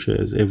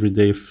churches, every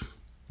day,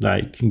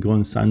 like go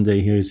on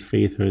Sunday, here's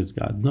faith, here's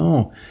God.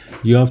 No,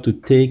 you have to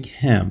take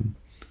him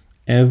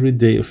every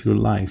day of your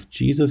life.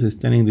 Jesus is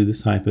telling the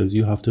disciples,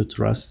 you have to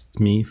trust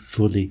me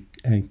fully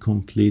and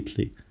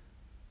completely.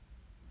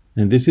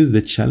 And this is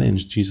the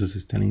challenge Jesus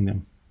is telling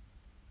them.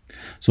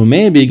 So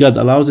maybe God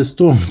allows a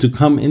storm to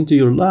come into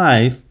your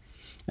life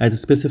at a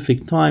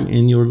specific time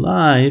in your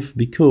life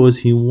because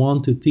he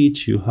wants to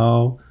teach you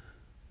how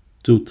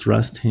to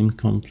trust him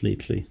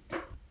completely.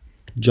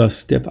 Just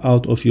step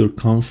out of your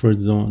comfort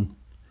zone.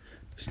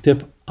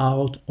 Step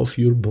out of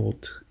your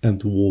boat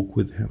and walk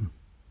with him.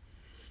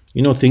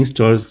 You know, things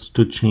start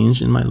to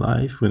change in my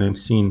life when I've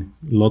seen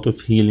a lot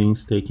of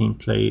healings taking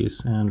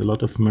place and a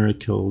lot of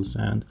miracles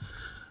and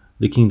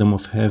the kingdom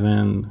of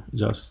heaven,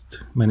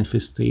 just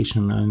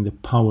manifestation and the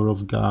power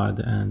of God,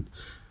 and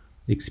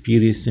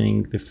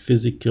experiencing the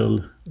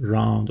physical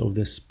round of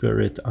the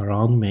Spirit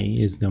around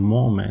me is the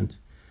moment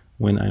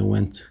when I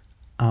went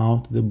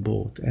out the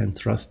boat and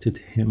trusted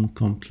him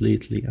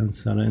completely and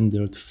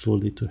surrendered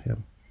fully to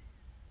him.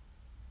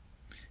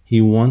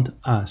 He wants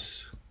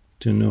us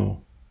to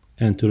know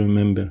and to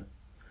remember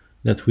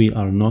that we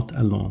are not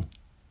alone.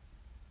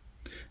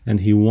 And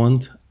he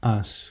wants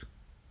us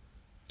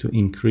to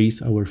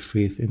increase our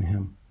faith in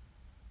him.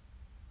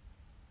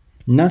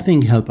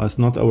 Nothing helps us,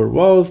 not our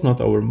wealth, not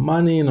our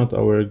money, not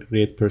our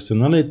great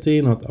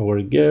personality, not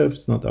our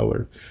gifts, not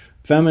our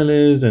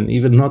families, and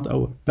even not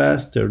our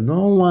pastor.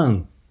 No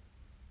one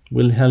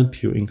will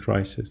help you in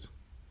crisis.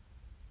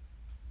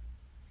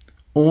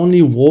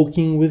 Only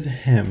walking with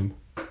him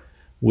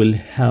will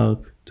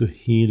help to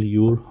heal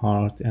your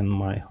heart and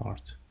my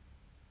heart.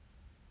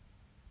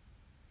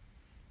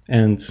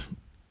 And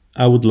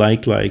I would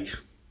like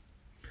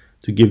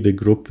to give the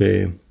group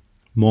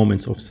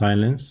moments of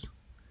silence,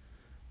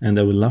 and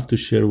I would love to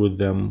share with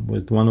them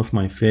with one of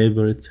my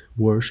favorite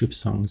worship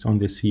songs on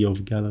the Sea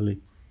of Galilee,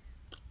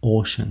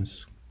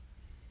 Oceans,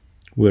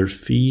 where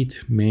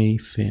feet may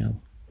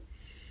fail.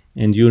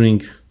 And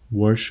during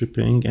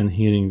worshiping and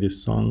hearing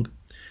this song,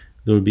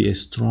 there will be a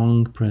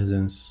strong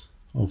presence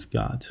of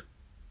God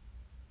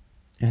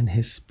and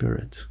his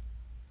Spirit.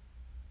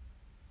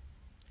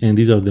 And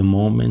these are the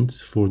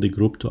moments for the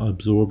group to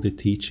absorb the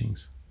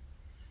teachings.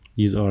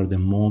 These are the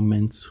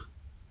moments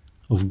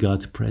of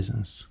God's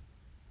presence.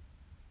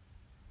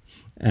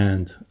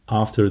 And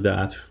after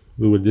that,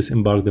 we will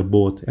disembark the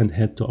boat and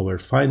head to our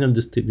final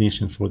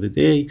destination for the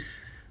day,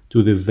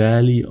 to the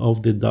Valley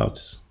of the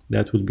Doves.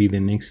 That will be the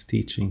next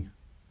teaching,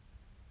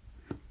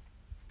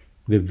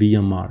 the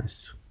Via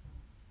Maris.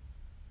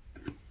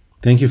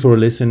 Thank you for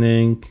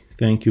listening.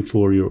 Thank you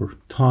for your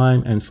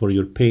time and for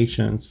your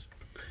patience.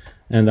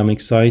 And I'm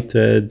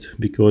excited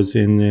because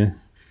in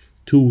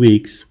 2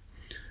 weeks,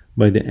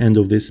 by the end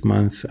of this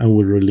month, I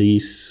will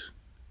release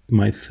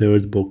my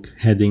third book,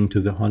 Heading to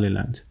the Holy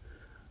Land.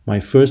 My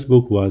first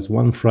book was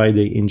One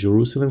Friday in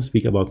Jerusalem,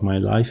 speak about my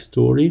life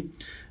story.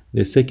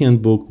 The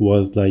second book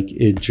was like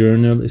a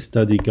journal, a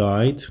study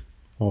guide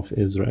of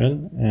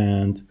Israel.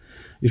 And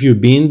if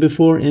you've been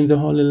before in the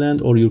Holy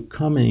Land or you're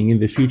coming in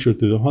the future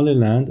to the Holy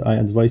Land, I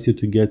advise you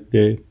to get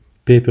the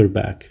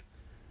paperback,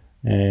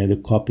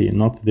 the copy,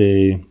 not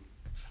the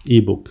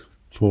ebook,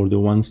 for the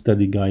one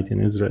study guide in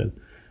Israel,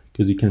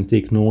 because you can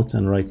take notes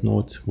and write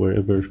notes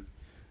wherever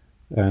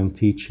I'm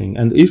teaching.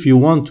 And if you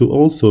want to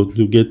also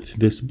to get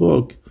this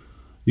book,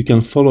 you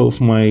can follow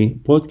my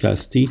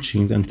podcast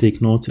teachings and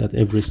take notes at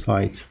every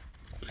site.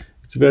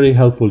 It's a very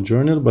helpful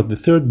journal. But the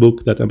third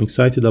book that I'm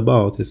excited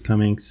about is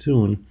coming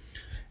soon.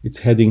 It's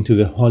Heading to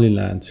the Holy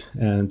Land,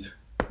 and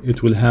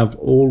it will have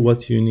all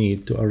what you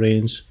need to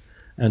arrange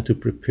and to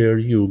prepare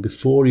you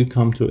before you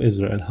come to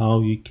Israel,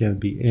 how you can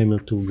be able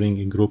to bring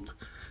a group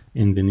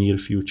in the near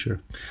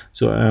future.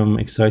 So I'm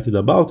excited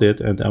about it,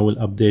 and I will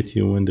update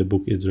you when the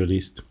book is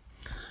released.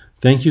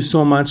 Thank you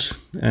so much,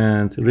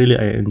 and really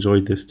I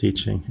enjoyed this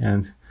teaching,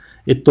 and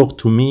it talked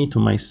to me, to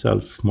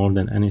myself, more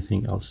than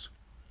anything else.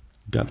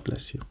 God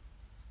bless you.